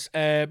 that's us.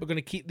 We're going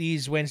to keep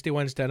these Wednesday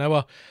ones to an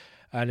hour,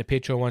 and the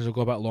Patreon ones will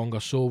go a bit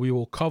longer. So we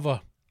will cover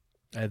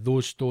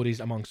those stories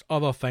amongst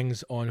other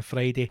things on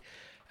Friday,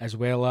 as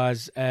well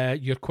as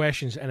your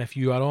questions. And if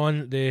you are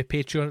on the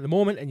Patreon at the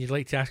moment and you'd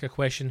like to ask a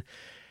question,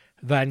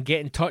 then get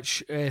in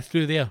touch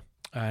through there.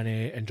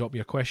 And drop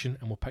your question,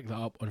 and we'll pick that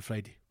up on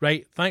Friday.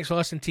 Right, thanks for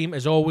listening, team.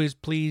 As always,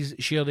 please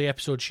share the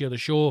episode, share the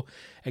show,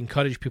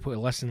 encourage people to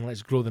listen.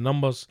 Let's grow the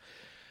numbers,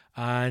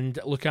 and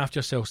look after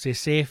yourself. Stay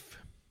safe.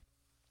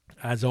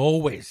 As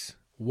always,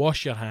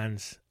 wash your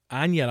hands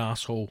and your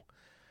asshole,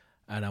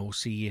 and I will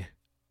see you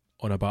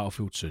on a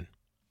battlefield soon.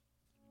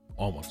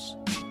 Onwards.